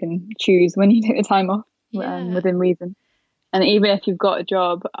 because you can choose when you take the time off within reason. And even if you've got a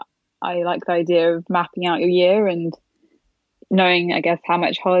job, I like the idea of mapping out your year and knowing, I guess, how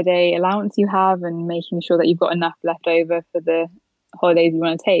much holiday allowance you have and making sure that you've got enough left over for the holidays you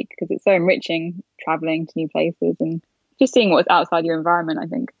want to take, because it's so enriching traveling to new places and just seeing what's outside your environment, I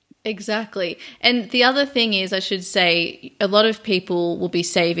think. Exactly. And the other thing is, I should say, a lot of people will be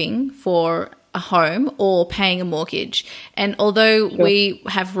saving for a home or paying a mortgage. And although we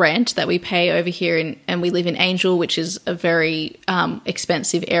have rent that we pay over here and we live in Angel, which is a very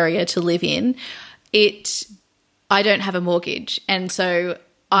expensive area to live in, I don't have a mortgage. And so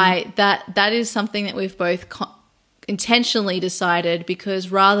that is something that we've both intentionally decided, because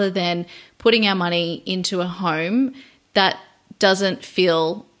rather than putting our money into a home, that doesn't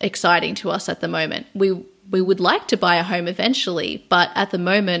feel exciting to us at the moment. We would like to buy a home eventually, but at the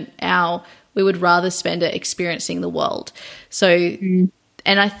moment we would rather spend it experiencing the world. So and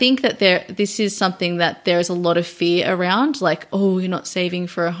I think that this is something that there is a lot of fear around, like, oh, you're not saving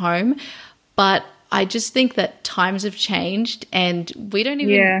for a home. But I just think that times have changed and we don't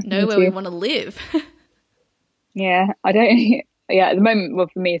even know where we want to live. Yeah, I don't. Yeah, at the moment, well,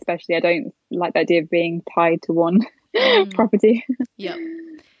 for me especially, I don't like the idea of being tied to one property. Yeah,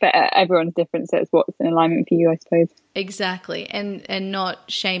 but everyone's different, so it's what's in alignment for you, I suppose. Exactly, and not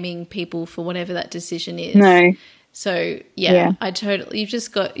shaming people for whatever that decision is. No. So yeah. I totally. You've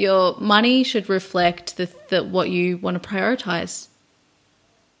just got your money should reflect the what you want to prioritize.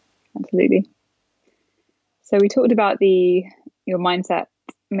 Absolutely. So we talked about your mindset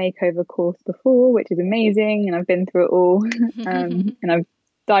makeover course before, which is amazing, and I've been through it all and I've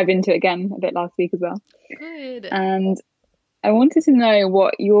dived into it again a bit last week as well. Good. And I wanted to know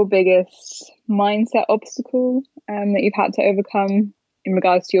what your biggest mindset obstacle that you've had to overcome in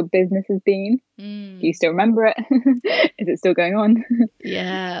regards to your business has been. Do you still remember it? Is it still going on?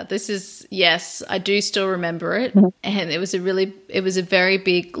 Yeah, yes, I do still remember it. And it was a very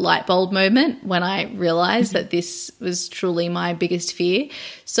big light bulb moment when I realized that this was truly my biggest fear.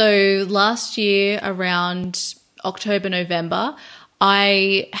 So last year around October, November,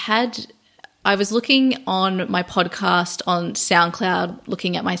 I was looking on my podcast on SoundCloud,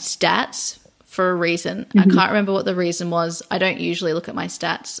 looking at my stats for a reason. I can't remember what the reason was. I don't usually look at my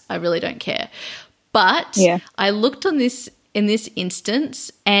stats. I really don't care. But I looked in this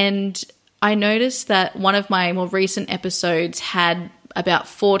instance and I noticed that one of my more recent episodes had about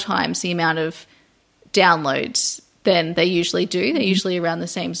 4 times the amount of downloads than they usually do. They're usually around the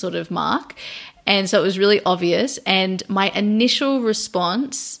same sort of mark. And so it was really obvious. And my initial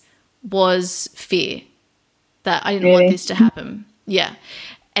response was fear that I didn't want this to happen. Yeah.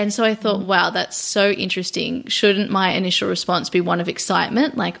 And so I thought, wow, that's so interesting. Shouldn't my initial response be one of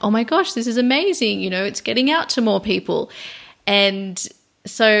excitement? Like, oh my gosh, this is amazing. You know, it's getting out to more people. And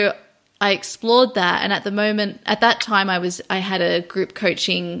so I explored that. And at that time, I had a group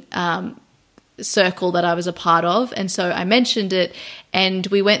coaching circle that I was a part of. And so I mentioned it and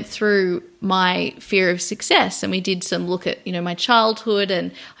we went through my fear of success and we did some look at, you know, my childhood,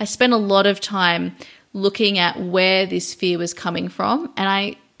 and I spent a lot of time looking at where this fear was coming from.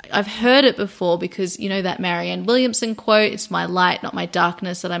 And I've heard it before because, you know, that Marianne Williamson quote, it's my light, not my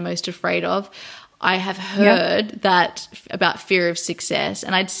darkness that I'm most afraid of. I have heard that about fear of success,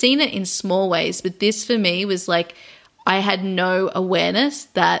 and I'd seen it in small ways, but this for me was like, I had no awareness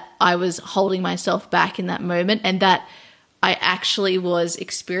that I was holding myself back in that moment, and that I actually was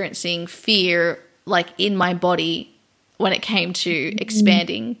experiencing fear like in my body when it came to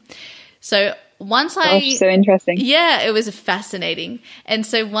expanding. So Gosh, so interesting. Yeah, it was fascinating. And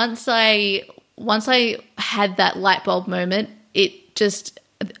so once I had that light bulb moment, it just,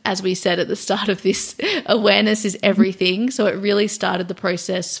 as we said at the start of this, awareness is everything. So it really started the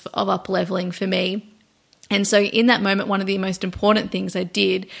process of up leveling for me. And so in that moment, one of the most important things I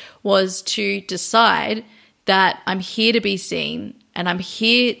did was to decide that I'm here to be seen and I'm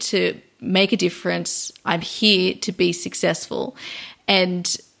here to make a difference. I'm here to be successful.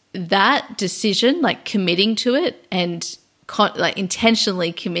 And that decision, like committing to it and like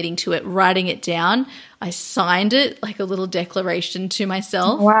intentionally committing to it, writing it down, I signed it like a little declaration to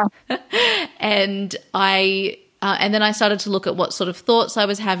myself. Wow. And then I started to look at what sort of thoughts I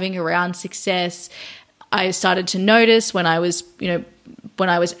was having around success. I started to notice when I was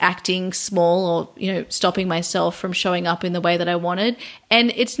acting small or, stopping myself from showing up in the way that I wanted.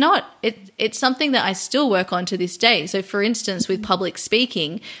 And it's something that I still work on to this day. So for instance, with public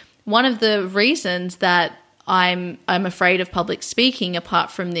speaking, one of the reasons that I'm afraid of public speaking, apart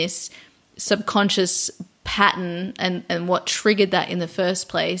from this subconscious pattern and what triggered that in the first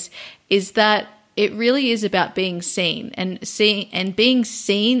place, is that it really is about being seen and being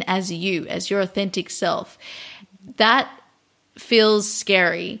seen as you, as your authentic self. That feels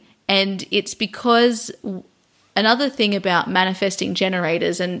scary. And it's because another thing about manifesting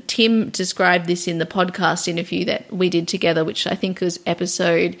generators, and Tim described this in the podcast interview that we did together, which I think was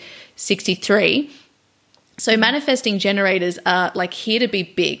episode 63. So manifesting generators are like here to be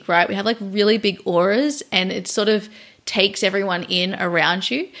big, right? We have like really big auras and it sort of takes everyone in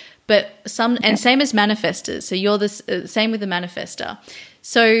around you. But same as manifestors. So you're the same with the manifester.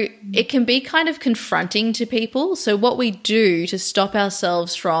 So it can be kind of confronting to people. So what we do to stop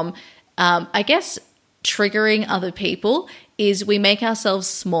ourselves from, triggering other people is we make ourselves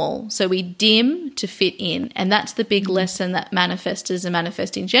small. So we dim to fit in. And that's the big lesson that manifestors and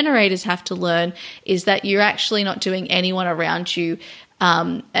manifesting generators have to learn, is that you're actually not doing anyone around you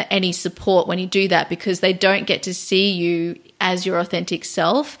any support when you do that, because they don't get to see you as your authentic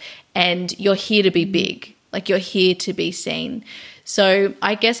self, and you're here to be big, like you're here to be seen. So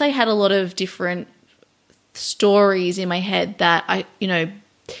I guess I had a lot of different stories in my head that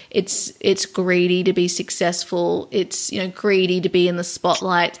it's greedy to be successful. It's, greedy to be in the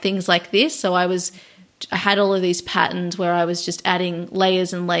spotlight, things like this. So I had all of these patterns where I was just adding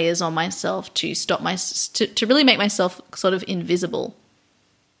layers and layers on myself to to really make myself sort of invisible.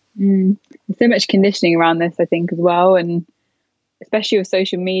 There's so much conditioning around this, I think, as well. And especially with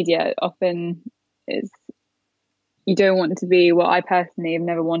social media, often you don't want to be, well, I personally have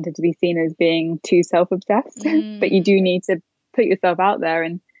never wanted to be seen as being too self-obsessed, but you do need to put yourself out there.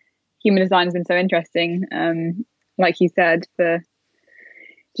 And human design has been so interesting, like you said, for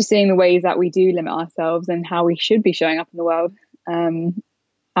just seeing the ways that we do limit ourselves and how we should be showing up in the world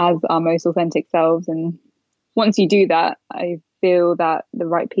as our most authentic selves. And once you do that, I feel that the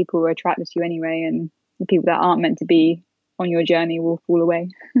right people are attracted to you anyway, and the people that aren't meant to be on your journey will fall away.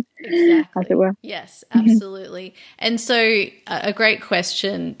 Exactly. As it were. Yes, absolutely. And so a great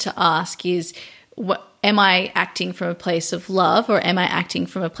question to ask is, am I acting from a place of love or am I acting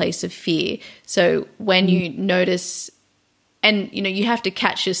from a place of fear? So when you notice, and you have to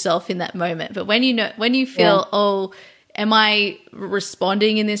catch yourself in that moment, but when you feel, oh, am I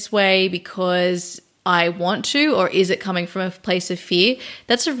responding in this way because I want to, or is it coming from a place of fear?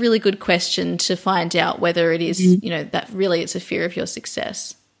 That's a really good question to find out whether it is, that really it's a fear of your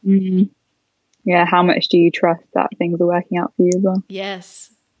success. Mm-hmm. Yeah. How much do you trust that things are working out for you as well?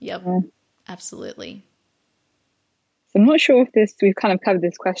 Yes. Yep. Yeah. Absolutely. So I'm not sure if we've kind of covered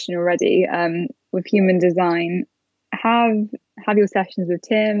this question already. With human design, have your sessions with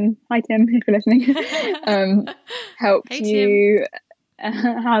Tim, hi Tim, if you're listening, helped you?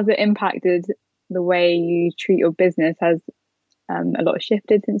 How's it impacted the way you treat your business? Has a lot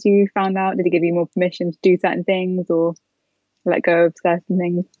shifted since you found out? Did it give you more permission to do certain things or let go of certain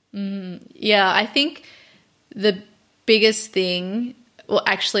things? Yeah, I think the biggest thing, well,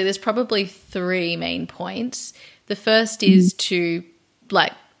 actually, there's probably three main points. The first is to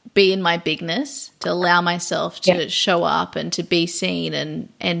be in my bigness, to allow myself to show up and to be seen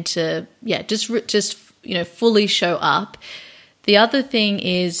and to just fully show up. The other thing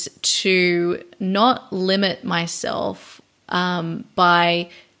is to not limit myself by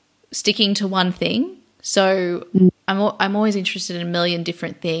sticking to one thing. So I'm always interested in a million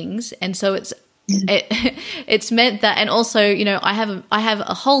different things, and so it's it's meant that, and also, you know, I have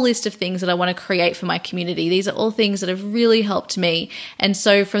a whole list of things that I want to create for my community. These are all things that have really helped me. And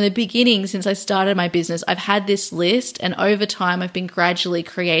so from the beginning, since I started my business, I've had this list, and over time I've been gradually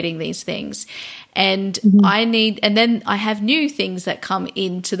creating these things. And and then I have new things that come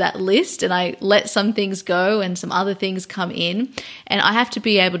into that list, and I let some things go and some other things come in. And I have to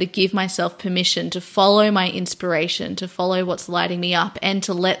be able to give myself permission to follow my inspiration, to follow what's lighting me up, and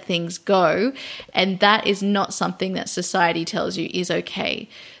to let things go. And that is not something that society tells you is okay.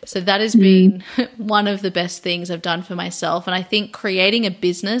 So that has been one of the best things I've done for myself. And I think creating a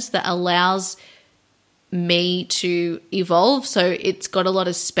business that allows me to evolve, so it's got a lot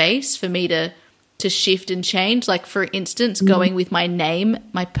of space for me to shift and change. Like, for instance, going with my name,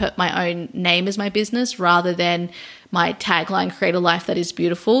 my own name as my business rather than my tagline, Create a Life That Is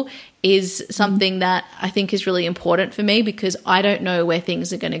Beautiful, is something that I think is really important for me, because I don't know where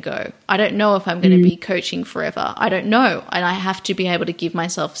things are going to go. I don't know if I'm going to be coaching forever. I don't know. And I have to be able to give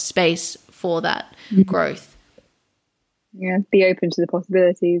myself space for that growth. Yeah, be open to the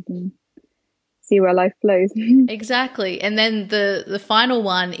possibilities and see where life flows. Exactly. And then the final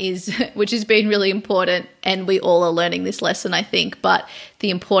one is, which has been really important, and we all are learning this lesson, I think, but the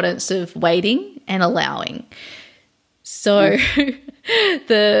importance of waiting and allowing. So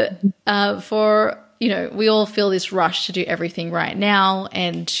we all feel this rush to do everything right now,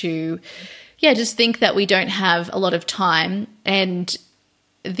 and to just think that we don't have a lot of time. And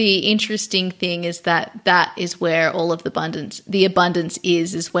the interesting thing is that is where all of the abundance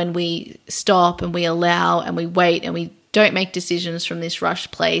is when we stop and we allow and we wait and we don't make decisions from this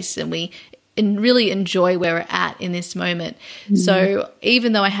rushed place, and we really enjoy where we're at in this moment. So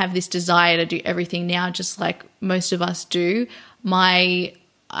even though I have this desire to do everything now, just like most of us do,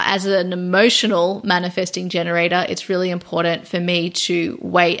 as an emotional manifesting generator, it's really important for me to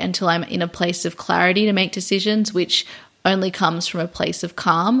wait until I'm in a place of clarity to make decisions, which only comes from a place of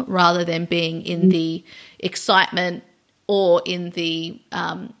calm, rather than being in the excitement or in the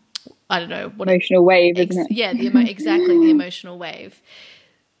emotional wave, isn't it? Yeah, exactly, the emotional wave.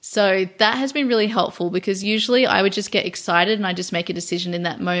 So that has been really helpful, because usually I would just get excited and I just make a decision in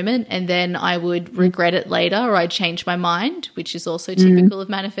that moment, and then I would regret it later, or I'd change my mind, which is also typical of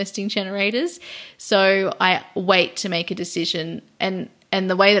manifesting generators. So I wait to make a decision, and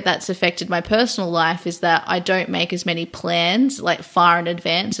the way that that's affected my personal life is that I don't make as many plans like far in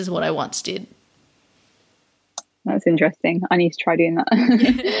advance as what I once did. That's interesting. I need to try doing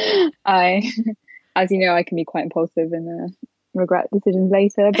that. As you know, I can be quite impulsive and regret decisions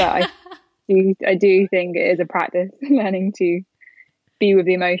later, but I do think it is a practice, learning to be with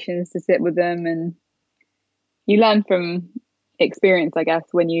the emotions, to sit with them, and you learn from experience, I guess,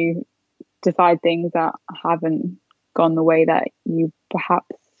 when you decide things that haven't gone the way that you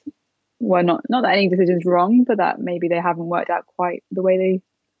perhaps not that any decision's wrong, but that maybe they haven't worked out quite the way they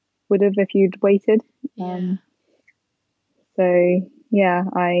would have if you'd waited. I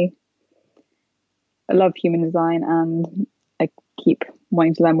love human design, and I keep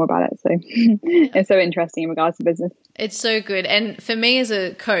wanting to learn more about it. So it's so interesting in regards to business. It's so good. And for me as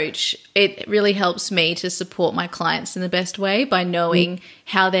a coach, it really helps me to support my clients in the best way by knowing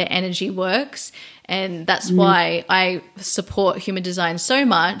how their energy works. And that's why I support human design so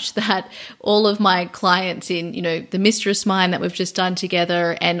much, that all of my clients in, the Mistress Mind that we've just done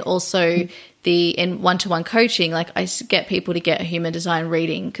together, and also in one-to-one coaching, like I get people to get a human design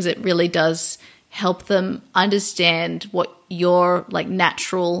reading, because it really does help them understand what your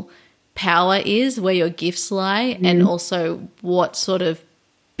natural power is, where your gifts lie, and also what sort of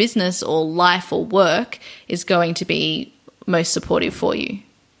business or life or work is going to be most supportive for you.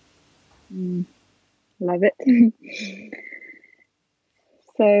 Love it.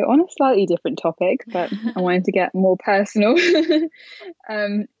 So on a slightly different topic, but I wanted to get more personal.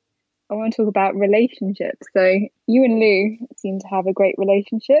 I want to talk about relationships. So you and Lou seem to have a great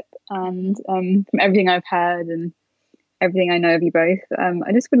relationship, and from everything I've heard and everything I know of you both,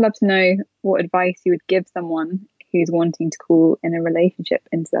 I just would love to know what advice you would give someone who's wanting to call in a relationship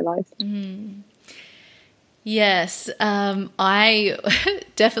into their lives. Yes, I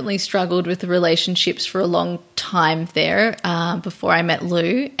definitely struggled with the relationships for a long time there before I met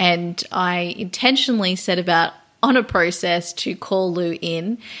Lou, and I intentionally set about on a process to call Lou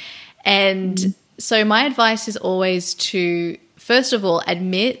in. And so my advice is always to, first of all,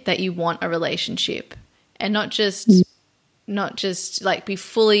 admit that you want a relationship, and not just be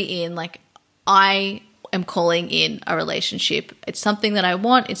fully in, I am calling in a relationship. It's something that I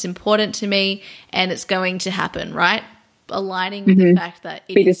want, it's important to me, and it's going to happen, right? aligning with the fact that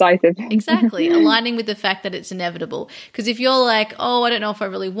be decisive. Exactly. Aligning with the fact that it's inevitable. Because if you're like, oh, I don't know if I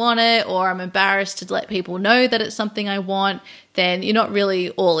really want it, or I'm embarrassed to let people know that it's something I want, then you're not really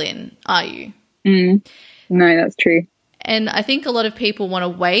all in, are you? No, that's true. And I think a lot of people want to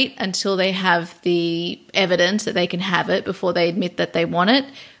wait until they have the evidence that they can have it before they admit that they want it.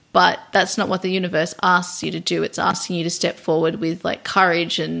 But that's not what the universe asks you to do. It's asking you to step forward with like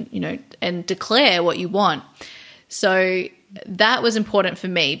courage and, you know, and declare what you want. So that was important for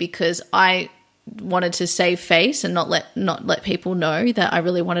me because I wanted to save face and not let people know that I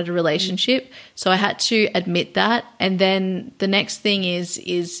really wanted a relationship. So I had to admit that. And then the next thing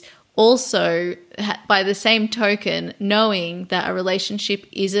is also, by the same token, knowing that a relationship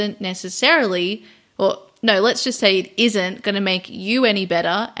isn't necessarily, or no, let's just say it isn't going to make you any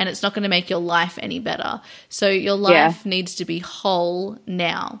better, and it's not going to make your life any better. So your life needs to be whole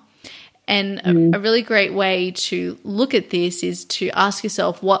now. And a really great way to look at this is to ask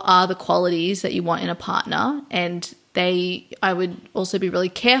yourself, what are the qualities that you want in a partner? And I would also be really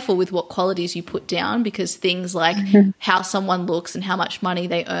careful with what qualities you put down, because things like how someone looks and how much money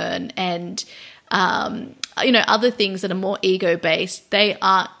they earn and, you know, other things that are more ego-based, they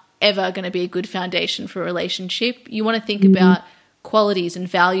aren't ever going to be a good foundation for a relationship. You want to think about qualities and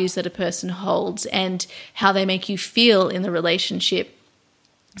values that a person holds and how they make you feel in the relationship.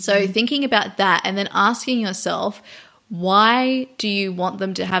 So thinking about that and then asking yourself, why do you want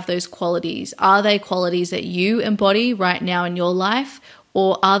them to have those qualities? Are they qualities that you embody right now in your life,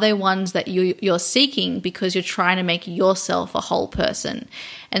 or are they ones that you're seeking because you're trying to make yourself a whole person?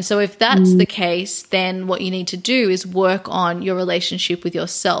 And so if that's the case, then what you need to do is work on your relationship with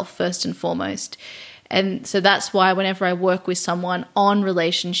yourself first and foremost. And so that's why whenever I work with someone on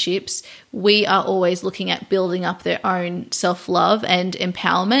relationships, we are always looking at building up their own self-love and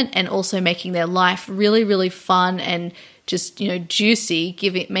empowerment, and also making their life really, really fun and just, you know, juicy,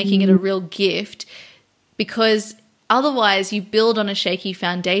 making it a real gift, because otherwise you build on a shaky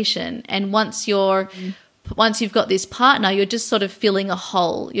foundation. And once you've got this partner, you're just sort of filling a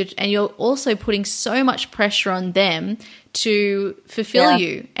hole, and you're also putting so much pressure on them to fulfill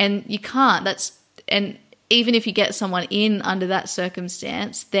you, and you can't. And even if you get someone in under that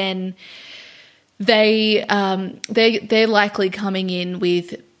circumstance, then they're likely coming in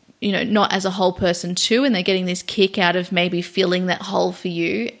with, you know, not as a whole person too, and they're getting this kick out of maybe filling that hole for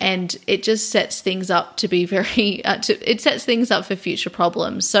you, and it just sets things up to be it sets things up for future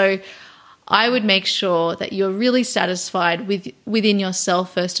problems. So I would make sure that you're really satisfied within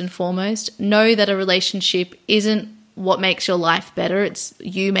yourself first and foremost. Know that a relationship isn't what makes your life better, it's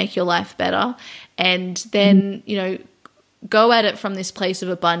you make your life better. And then, you know, go at it from this place of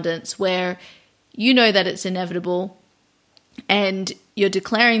abundance where you know that it's inevitable, and you're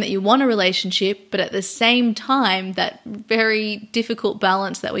declaring that you want a relationship, but at the same time, that very difficult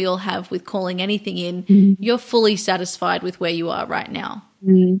balance that we all have with calling anything in, you're fully satisfied with where you are right now.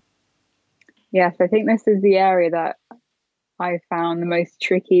 Yes, I think this is the area that I found the most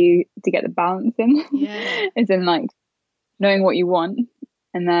tricky to get the balance in. Is in like knowing what you want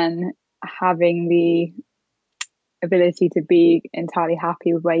and then having the ability to be entirely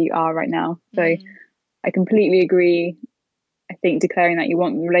happy with where you are right now. So I completely agree. I think declaring that you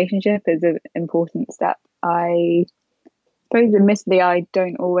want the relationship is an important step. I suppose admittedly I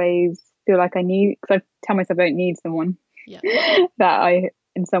don't always feel like I need, because I tell myself I don't need someone that I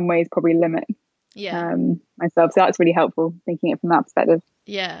in some ways probably limit myself. So that's really helpful, thinking it from that perspective.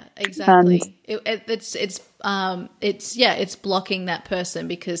 Yeah, exactly. It's blocking that person,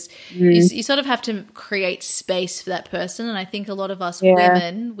 because you sort of have to create space for that person. And I think a lot of us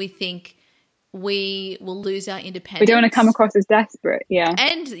women, we think we will lose our independence. We don't want to come across as desperate.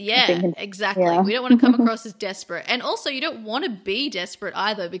 And exactly. We don't want to come across as desperate. And also you don't want to be desperate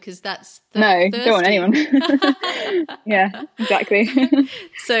either, because that's thirsty. Don't want anyone. Exactly.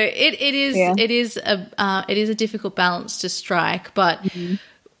 So it is a difficult balance to strike, but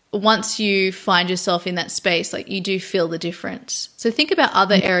once you find yourself in that space, like, you do feel the difference. So think about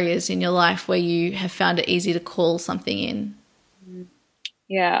other areas in your life where you have found it easy to call something in.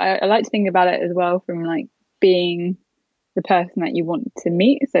 Yeah, I like to think about it as well from like being the person that you want to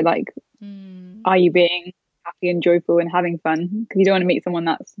meet. So like, are you being happy and joyful and having fun? Because you don't want to meet someone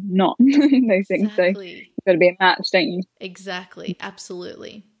that's not those things. So you've got to be a match, don't you? Exactly.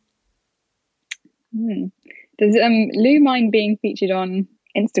 Absolutely. Does Lou mind being featured on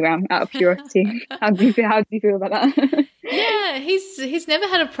Instagram out of curiosity? How do you feel about that? Yeah, he's never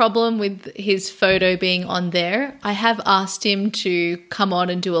had a problem with his photo being on there. I have asked him to come on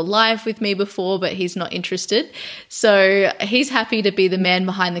and do a live with me before, but he's not interested. So he's happy to be the man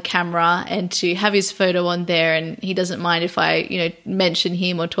behind the camera and to have his photo on there, and he doesn't mind if I, mention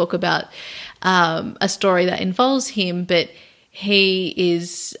him or talk about a story that involves him, but he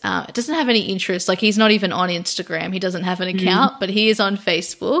doesn't have any interest. Like, he's not even on Instagram. He doesn't have an account, but he is on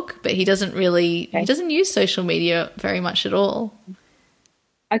Facebook, but he doesn't use social media very much at all.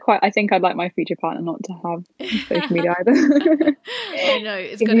 I think I'd like my future partner not to have social media either. I know,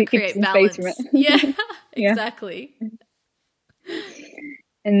 it's got to create balance. Yeah, exactly.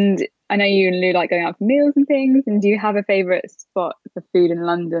 And I know you and Lou like going out for meals and things, and do you have a favourite spot for food in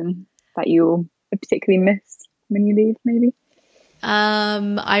London that you'll particularly miss when you leave, maybe?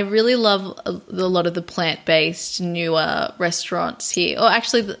 I really love a lot of the plant-based newer restaurants here. Or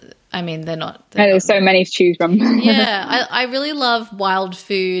actually, they're not. There's so many to choose from. Yeah, I really love Wild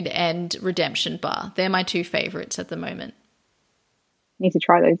Food and Redemption Bar. They're my two favourites at the moment. Need to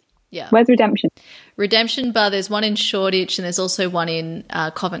try those. Yeah. Where's Redemption? Redemption Bar, there's one in Shoreditch and there's also one in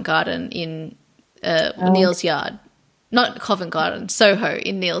Covent Garden in Neal's Yard. Not Covent Garden, Soho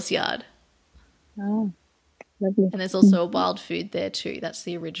in Neal's Yard. Oh. Lovely. And there's also a Wild Food there too. That's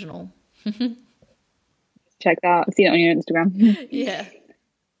the original. Check that out. I've seen it on your Instagram. Yeah.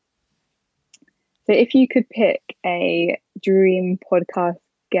 So if you could pick a dream podcast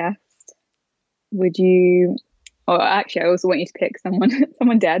guest, would you, or actually I also want you to pick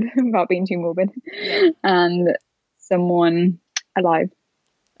someone dead without being too morbid, and someone alive.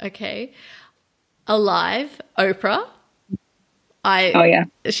 Okay. Alive, Oprah.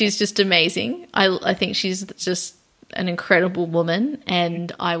 She's just amazing. I think she's just an incredible woman,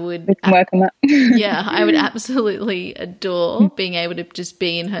 and I would work on that. Yeah, I would absolutely adore being able to just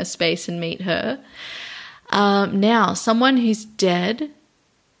be in her space and meet her. Now, someone who's dead.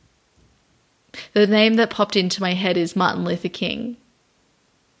 The name that popped into my head is Martin Luther King.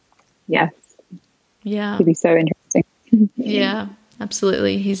 Yes. Yeah. He'd be so interesting. Yeah,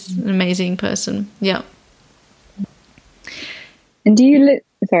 absolutely. He's an amazing person. Yeah. And do you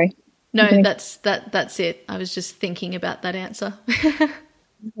sorry? No, okay. that's it. I was just thinking about that answer.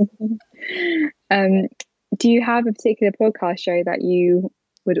 Do you have a particular podcast show that you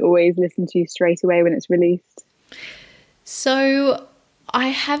would always listen to straight away when it's released? So I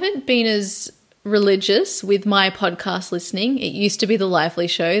haven't been as religious with my podcast listening. It used to be The Lively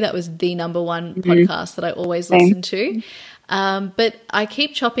Show. That was the number one podcast that I always listened to. But I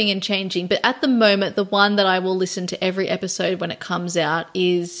keep chopping and changing. But at the moment, the one that I will listen to every episode when it comes out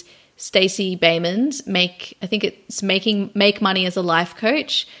is Stacey Bayman's Make Money as a Life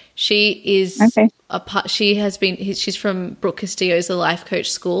Coach. She is she's from Brooke Castillo's The Life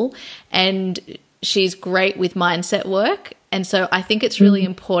Coach School, and she's great with mindset work. And so I think it's really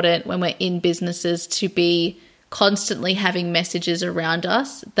important when we're in businesses to be constantly having messages around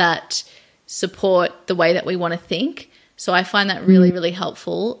us that support the way that we want to think. So I find that really, really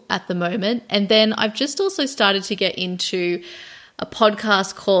helpful at the moment. And then I've just also started to get into a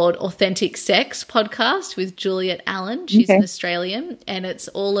podcast called Authentic Sex Podcast with Juliet Allen. She's an Australian, and it's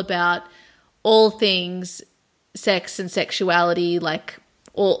all about all things sex and sexuality,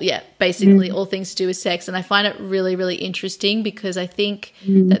 basically all things to do with sex. And I find it really, really interesting because I think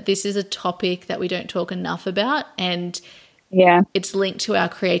that this is a topic that we don't talk enough about, and it's linked to our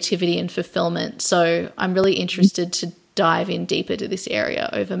creativity and fulfillment. So I'm really interested to dive in deeper to this area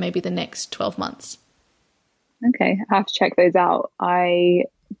over maybe the next 12 months. Okay, I have to check those out. I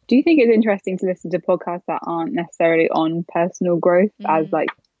do think it's interesting to listen to podcasts that aren't necessarily on personal growth as like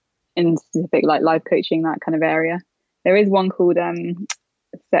in specific like life coaching, that kind of area. There is one called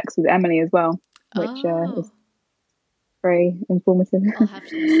Sex with Emily as well, which is very informative. I'll have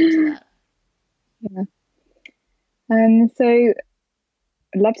to listen to that. So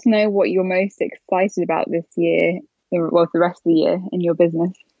I'd love to know what you're most excited about this year, well, the rest of the year in your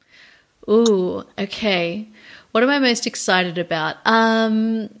business. Ooh, okay. What am I most excited about?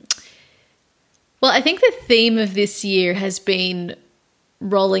 Well, I think the theme of this year has been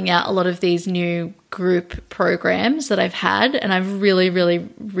rolling out a lot of these new group programs that I've had, and I've really, really,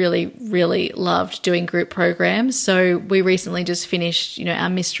 really, really loved doing group programs. So we recently just finished, our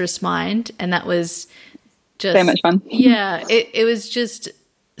Mistress Mind, and that was just so much fun. Yeah, it was just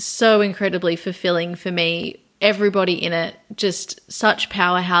so incredibly fulfilling for me. Everybody in it, just such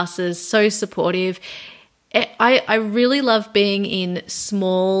powerhouses, so supportive. I really love being in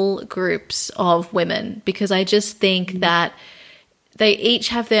small groups of women because I just think that they each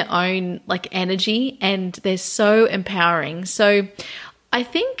have their own like energy and they're so empowering. So I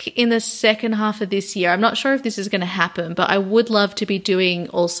think in the second half of this year, I'm not sure if this is going to happen, but I would love to be doing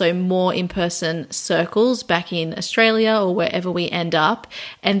also more in-person circles back in Australia or wherever we end up,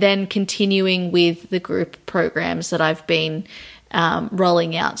 and then continuing with the group programs that I've been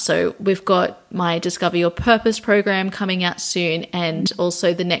rolling out. So we've got my Discover Your Purpose program coming out soon, and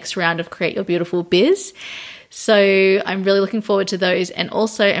also the next round of Create Your Beautiful Biz. So I'm really looking forward to those, and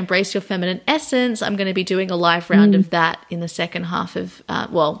also Embrace Your Feminine Essence. I'm going to be doing a live round of that in the second half of,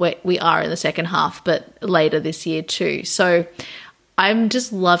 we are in the second half, but later this year too. So I'm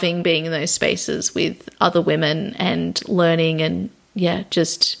just loving being in those spaces with other women and learning and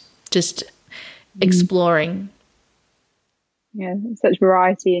just exploring. Yeah, such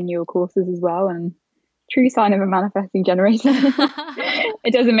variety in your courses as well, and true sign of a manifesting generator.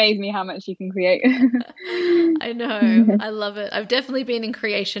 It does amaze me how much you can create. I know. I love it. I've definitely been in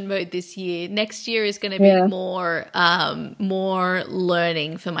creation mode this year. Next year is going to be more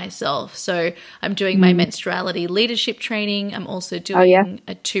learning for myself. So I'm doing my menstruality leadership training. I'm also doing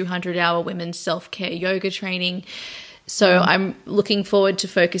a 200-hour women's self-care yoga training. So I'm looking forward to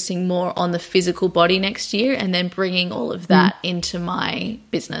focusing more on the physical body next year, and then bringing all of that into my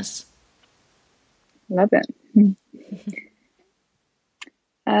business. Love it.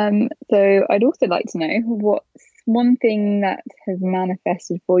 So I'd also like to know, what's one thing that has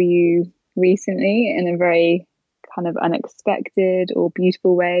manifested for you recently in a very kind of unexpected or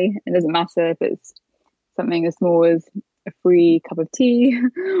beautiful way? It doesn't matter if it's something as small as a free cup of tea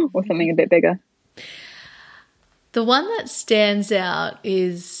or something a bit bigger. The one that stands out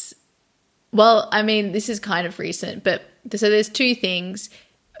is, well, I mean, this is kind of recent, but so there's two things.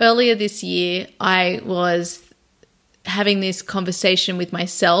 Earlier this year, I was having this conversation with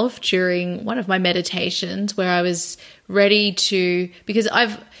myself during one of my meditations where I was ready to, because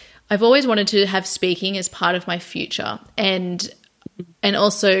I've always wanted to have speaking as part of my future, and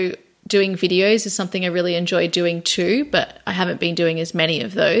also doing videos is something I really enjoy doing too, but I haven't been doing as many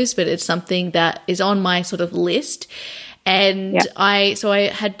of those, but it's something that is on my sort of list. And I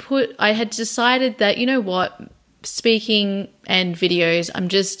had decided that, you know what, speaking and videos,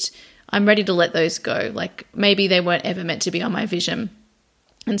 I'm ready to let those go. Like, maybe they weren't ever meant to be on my vision.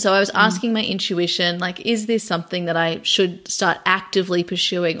 And so I was asking my intuition, like, is this something that I should start actively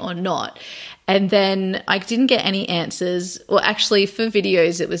pursuing or not? And then I didn't get any answers. Well, actually, for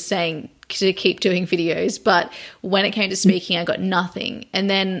videos, it was saying to keep doing videos. But when it came to speaking, I got nothing. And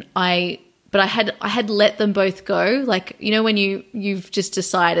then I had let them both go. Like, you know, when you've just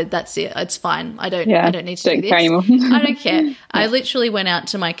decided that's it, it's fine. I don't need to do this. I don't care. I literally went out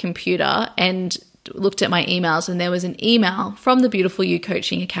to my computer and looked at my emails, and there was an email from the Beautiful You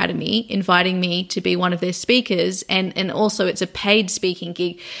Coaching Academy inviting me to be one of their speakers, and also it's a paid speaking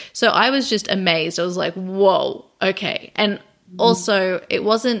gig. So I was just amazed. I was like, whoa, okay. And also, it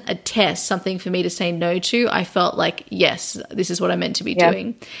wasn't a test, something for me to say no to. I felt like, yes, this is what I'm meant to be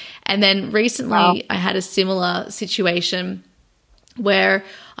doing. And then recently I had a similar situation where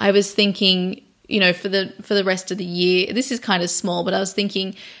I was thinking, you know, for the rest of the year, this is kind of small, but I was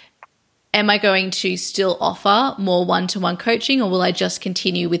thinking, am I going to still offer more one-to-one coaching, or will I just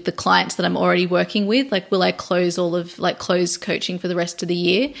continue with the clients that I'm already working with? Like, will I close coaching for the rest of the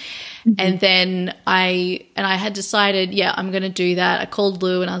year? And then I had decided, I'm going to do that. I called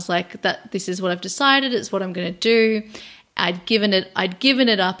Lou and I was like, this is what I've decided. It's what I'm going to do. I'd given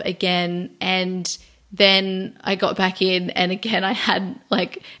it up again. And then I got back in, and again, I had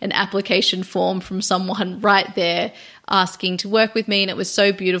like an application form from someone right there asking to work with me. And it was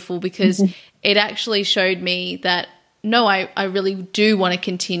so beautiful because it actually showed me that, no, I really do want to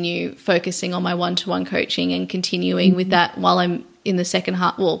continue focusing on my one-to-one coaching and continuing with that while I'm in the second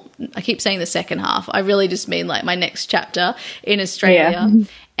half. Well, I keep saying the second half. I really just mean like my next chapter in Australia.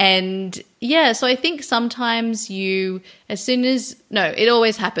 And so I think sometimes it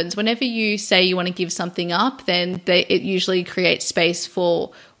always happens. Whenever you say you want to give something up, then it usually creates space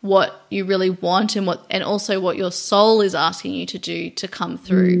for what you really want and also what your soul is asking you to do to come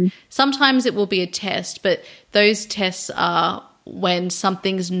through. Sometimes it will be a test, but those tests are when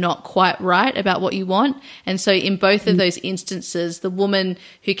something's not quite right about what you want. And so in both of those instances, the woman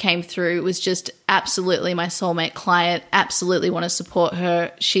who came through was just absolutely my soulmate client, absolutely want to support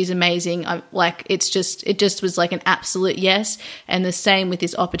her. She's amazing. It just was like an absolute yes. And the same with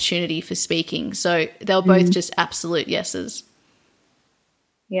this opportunity for speaking. So they were both just absolute yeses.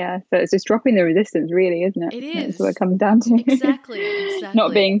 Yeah, so it's just dropping the resistance, really, isn't it? It is. That's what it comes down to. Exactly.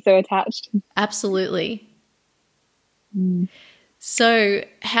 Not being so attached. Absolutely. So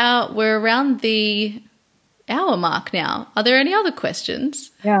we're around the hour mark now. Are there any other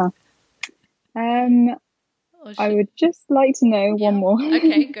questions? Yeah. I would just like to know one more.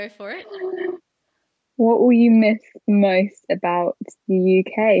 Okay, go for it. What will you miss most about the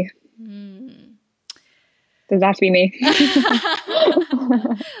UK? Does that have to be me?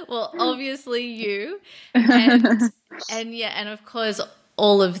 Well, obviously you, and of course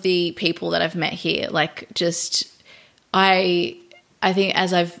all of the people that I've met here. Like, just I think,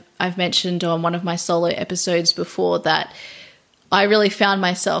 as I've mentioned on one of my solo episodes before, that I really found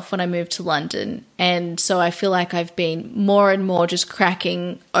myself when I moved to London, and so I feel like I've been more and more just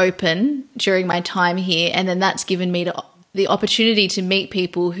cracking open during my time here, and then that's given me the opportunity to meet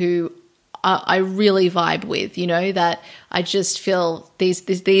people who I really vibe with, you know, that I just feel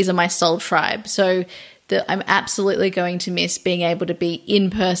these are my soul tribe. So I'm absolutely going to miss being able to be in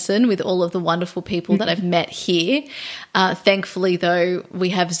person with all of the wonderful people that I've met here. Thankfully, though, we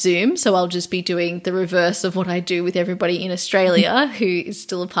have Zoom, so I'll just be doing the reverse of what I do with everybody in Australia who is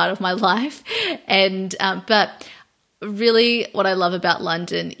still a part of my life. And but really what I love about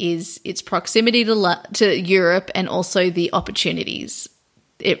London is its proximity to Europe, and also the opportunities.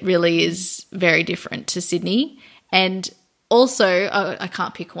 It really is very different to Sydney. And also, I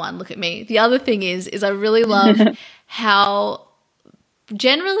can't pick one. Look at me. The other thing is I really love how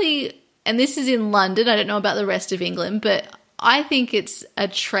generally, and this is in London, I don't know about the rest of England, but I think it's a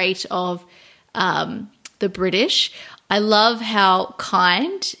trait of the British. I love how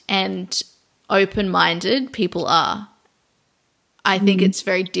kind and open-minded people are. I think it's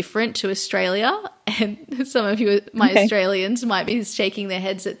very different to Australia, and some of you, my Australians, might be shaking their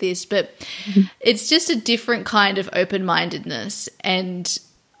heads at this, but it's just a different kind of open-mindedness. And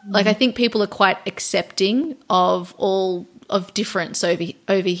like, I think people are quite accepting of all of difference over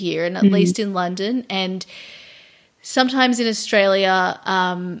here, and at least in London. And sometimes in Australia,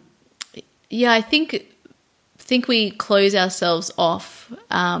 I think we close ourselves off.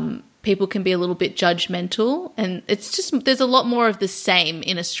 People can be a little bit judgmental, and it's just, there's a lot more of the same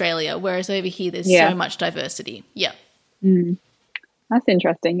in Australia, whereas over here there's so much diversity. Yeah. That's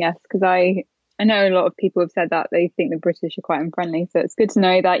interesting, yes, because I know a lot of people have said that they think the British are quite unfriendly, so it's good to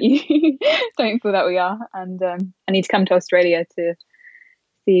know that you don't feel that we are. And I need to come to Australia to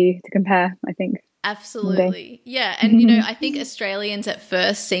compare, I think. Absolutely. Yeah. And, you know, I think Australians at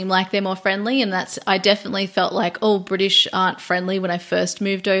first seem like they're more friendly, and I definitely felt like, oh, British aren't friendly when I first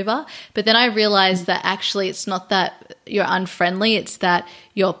moved over. But then I realized that actually it's not that you're unfriendly, it's that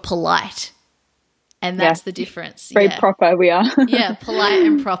you're polite. And that's the difference. Very proper we are. Yeah, polite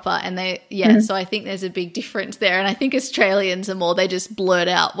and proper. And so I think there's a big difference there. And I think Australians are more, they just blurt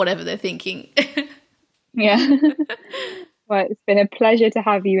out whatever they're thinking. Yeah. Well, it's been a pleasure to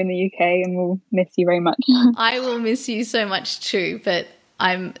have you in the UK, and we'll miss you very much. I will miss you so much too, but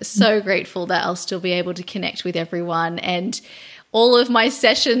I'm so grateful that I'll still be able to connect with everyone, and all of my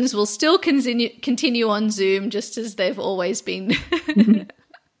sessions will still continue on Zoom, just as they've always been.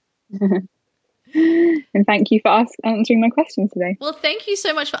 And thank you for answering my questions today. Well, thank you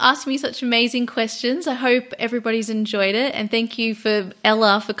so much for asking me such amazing questions. I hope everybody's enjoyed it. And thank you for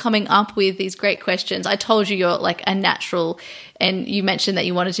Ella for coming up with these great questions. I told you you're like a natural, and you mentioned that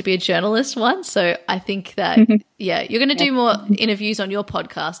you wanted to be a journalist once. So I think that, you're going to do more interviews on your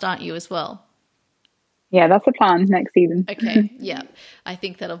podcast, aren't you, as well? Yeah, that's the plan next season. Okay. Yeah. I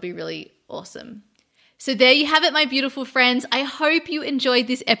think that'll be really awesome. So there you have it, my beautiful friends. I hope you enjoyed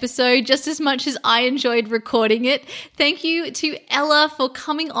this episode just as much as I enjoyed recording it. Thank you to Ella for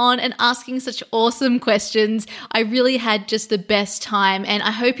coming on and asking such awesome questions. I really had just the best time, and I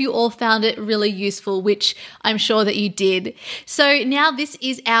hope you all found it really useful, which I'm sure that you did. So now this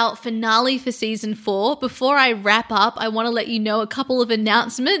is our finale for season 4. Before I wrap up, I want to let you know a couple of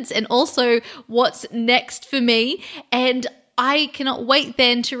announcements and also what's next for me. And I cannot wait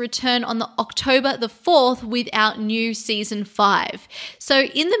then to return on the October the 4th with our new season 5. So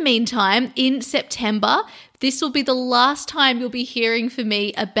in the meantime, in September, this will be the last time you'll be hearing from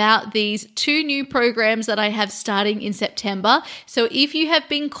me about these 2 new programs that I have starting in September. So if you have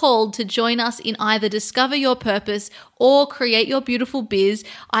been called to join us in either Discover Your Purpose or Create Your Beautiful Biz,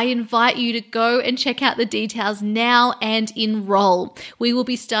 I invite you to go and check out the details now and enroll. We will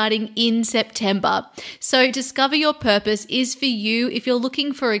be starting in September. So Discover Your Purpose is for you if you're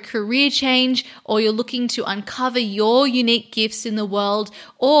looking for a career change, or you're looking to uncover your unique gifts in the world,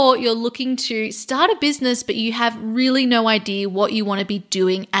 or you're looking to start a business but you have really no idea what you want to be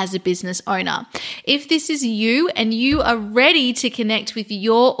doing as a business owner. If this is you and you are ready to connect with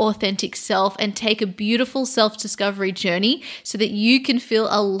your authentic self and take a beautiful self-discovery journey so that you can feel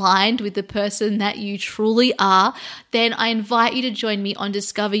aligned with the person that you truly are, then I invite you to join me on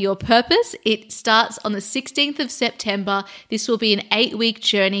Discover Your Purpose. It starts on the 16th of September. This will be an 8-week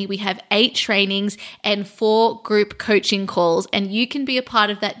journey. We have 8 trainings and 4 group coaching calls, and you can be a part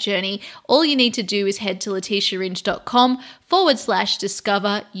of that journey. All you need to do is head to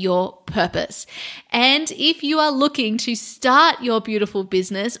letitiaringe.com/discover your purpose. And if you are looking to start your beautiful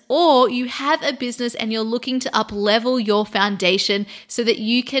business, or you have a business and you're looking to up-level your foundation so that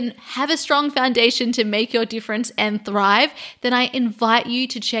you can have a strong foundation to make your difference and thrive, then I invite you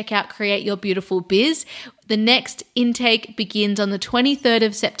to check out Create Your Beautiful Biz. The next intake begins on the 23rd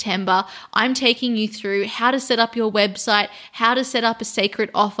of September. I'm taking you through how to set up your website, how to set up a sacred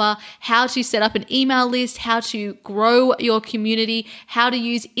offer, how to set up an email list, how to grow your community, how to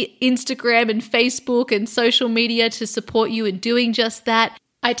use Instagram and Facebook and social media to support you in doing just that.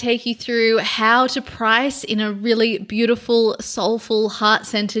 I take you through how to price in a really beautiful, soulful,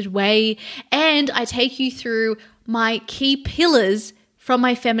 heart-centered way. And I take you through my key pillars from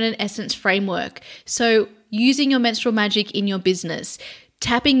my Feminine Essence framework. So using your menstrual magic in your business,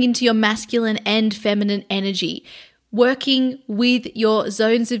 tapping into your masculine and feminine energy, working with your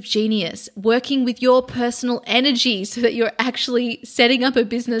zones of genius, working with your personal energy so that you're actually setting up a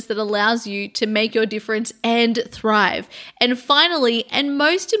business that allows you to make your difference and thrive. And finally, and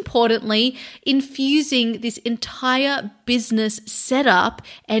most importantly, infusing this entire business setup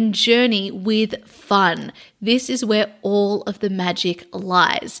and journey with fun. This is where all of the magic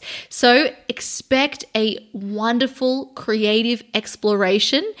lies. So expect a wonderful creative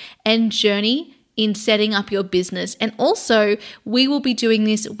exploration and journey in setting up your business. And also, we will be doing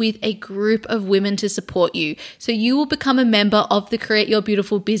this with a group of women to support you. So you will become a member of the Create Your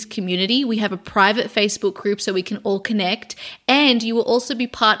Beautiful Biz community. We have a private Facebook group so we can all connect. And you will also be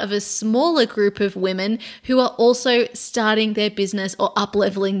part of a smaller group of women who are also starting their business or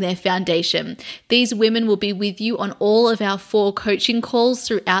up-leveling their foundation. These women will be with you on all of our 4 coaching calls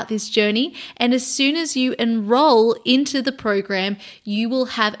throughout this journey. And as soon as you enroll into the program, you will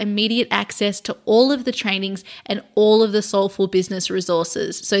have immediate access to all of the trainings and all of the soulful business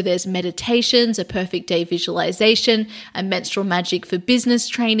resources. So there's meditations, a perfect day visualization, a menstrual magic for business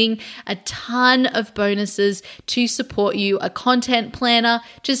training, a ton of bonuses to support you, a content planner.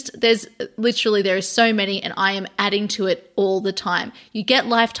 There are so many, and I am adding to it all the time. You get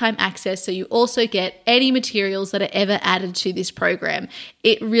lifetime access, so you also get any materials that are ever added to this program.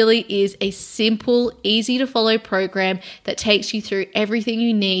 It really is a simple, easy to follow program that takes you through everything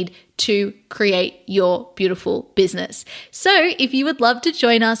you need to create your beautiful business. So if you would love to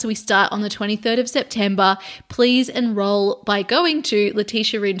join us, we start on the 23rd of September. Please enroll by going to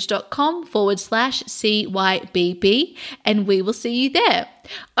letitiaringe.com/CYBB, and we will see you there.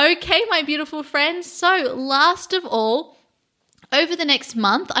 Okay, my beautiful friends. So last of all, over the next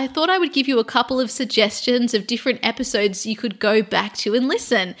month, I thought I would give you a couple of suggestions of different episodes you could go back to and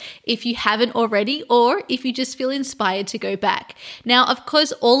listen if you haven't already, or if you just feel inspired to go back. Now, of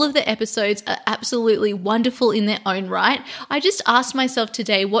course, all of the episodes are absolutely wonderful in their own right. I just asked myself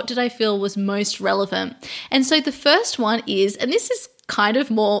today, what did I feel was most relevant? And so the first one is, and this is kind of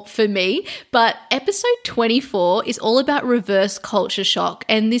more for me, but episode 24 is all about reverse culture shock.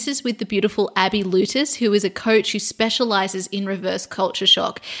 And this is with the beautiful Abby Lutis, who is a coach who specializes in reverse culture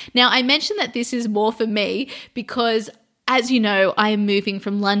shock. Now, I mentioned that this is more for me because, as you know, I am moving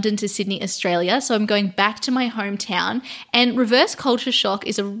from London to Sydney, Australia, so I'm going back to my hometown, and reverse culture shock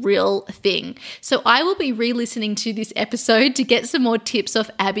is a real thing. So I will be re-listening to this episode to get some more tips off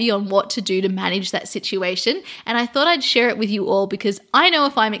Abby on what to do to manage that situation, and I thought I'd share it with you all because I know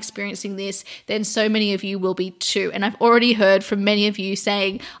if I'm experiencing this, then so many of you will be too, and I've already heard from many of you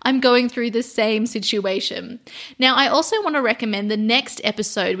saying, I'm going through the same situation. Now, I also want to recommend the next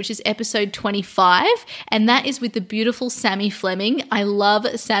episode, which is episode 25, and that is with the beautiful Sammy Fleming. I love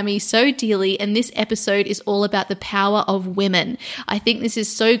Sammy so dearly, and this episode is all about the power of women. I think this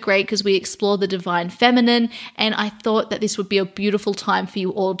is so great because we explore the divine feminine, and I thought that this would be a beautiful time for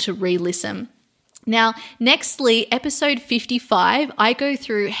you all to re-listen. Now, nextly, episode 55, I go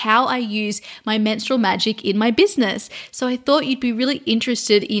through how I use my menstrual magic in my business. So I thought you'd be really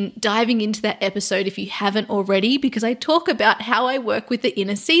interested in diving into that episode if you haven't already, because I talk about how I work with the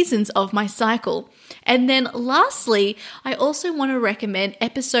inner seasons of my cycle. And then lastly, I also want to recommend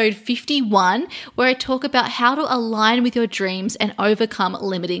episode 51, where I talk about how to align with your dreams and overcome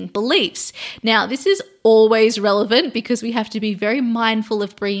limiting beliefs. Now, this is always relevant because we have to be very mindful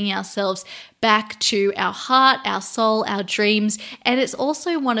of bringing ourselves back to our heart, our soul, our dreams. And it's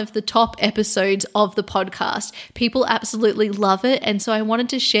also one of the top episodes of the podcast. People absolutely love it. And so I wanted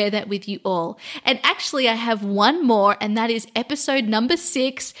to share that with you all. And actually, I have one more, and that is episode number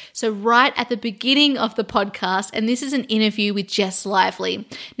 6. So right at the beginning of the podcast. And this is an interview with Jess Lively.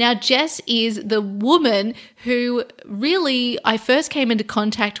 Now, Jess is the woman who really I first came into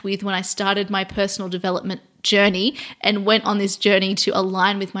contact with when I started my personal development journey and went on this journey to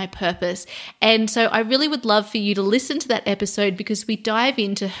align with my purpose. And so I really would love for you to listen to that episode because we dive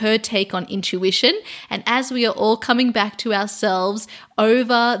into her take on intuition. And as we are all coming back to ourselves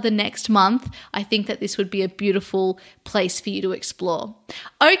over the next month, I think that this would be a beautiful place for you to explore.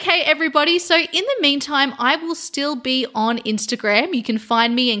 Okay, everybody. So in the meantime, I will still be on Instagram. You can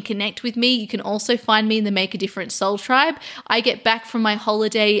find me and connect with me. You can also find me in the Make a Difference Soul Tribe. I get back from my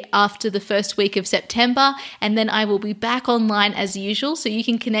holiday after the first week of September, and then I will be back online as usual. So you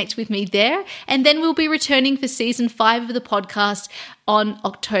can connect with me there. And then we'll be returning for season 5 of the podcast on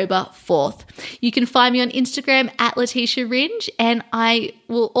October 4th. You can find me on Instagram at Letitia Ringe, and I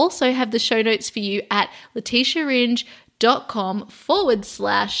will also have the show notes for you at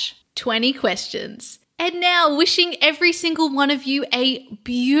letitiaringe.com/20 questions. And now, wishing every single one of you a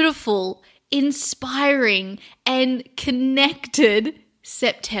beautiful, inspiring, and connected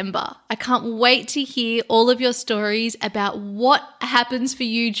September. I can't wait to hear all of your stories about what happens for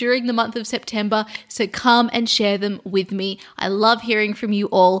you during the month of September. So come and share them with me. I love hearing from you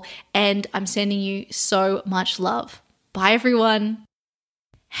all, and I'm sending you so much love. Bye, everyone.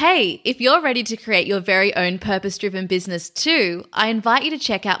 Hey, if you're ready to create your very own purpose-driven business too, I invite you to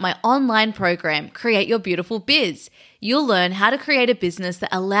check out my online program, Create Your Beautiful Biz. You'll learn how to create a business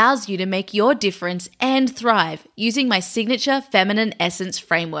that allows you to make your difference and thrive using my signature feminine essence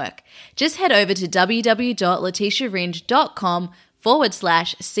framework. Just head over to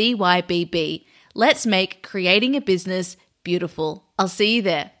www.letitiaringe.com/CYBB. Let's make creating a business beautiful. I'll see you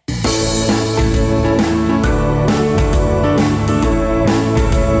there.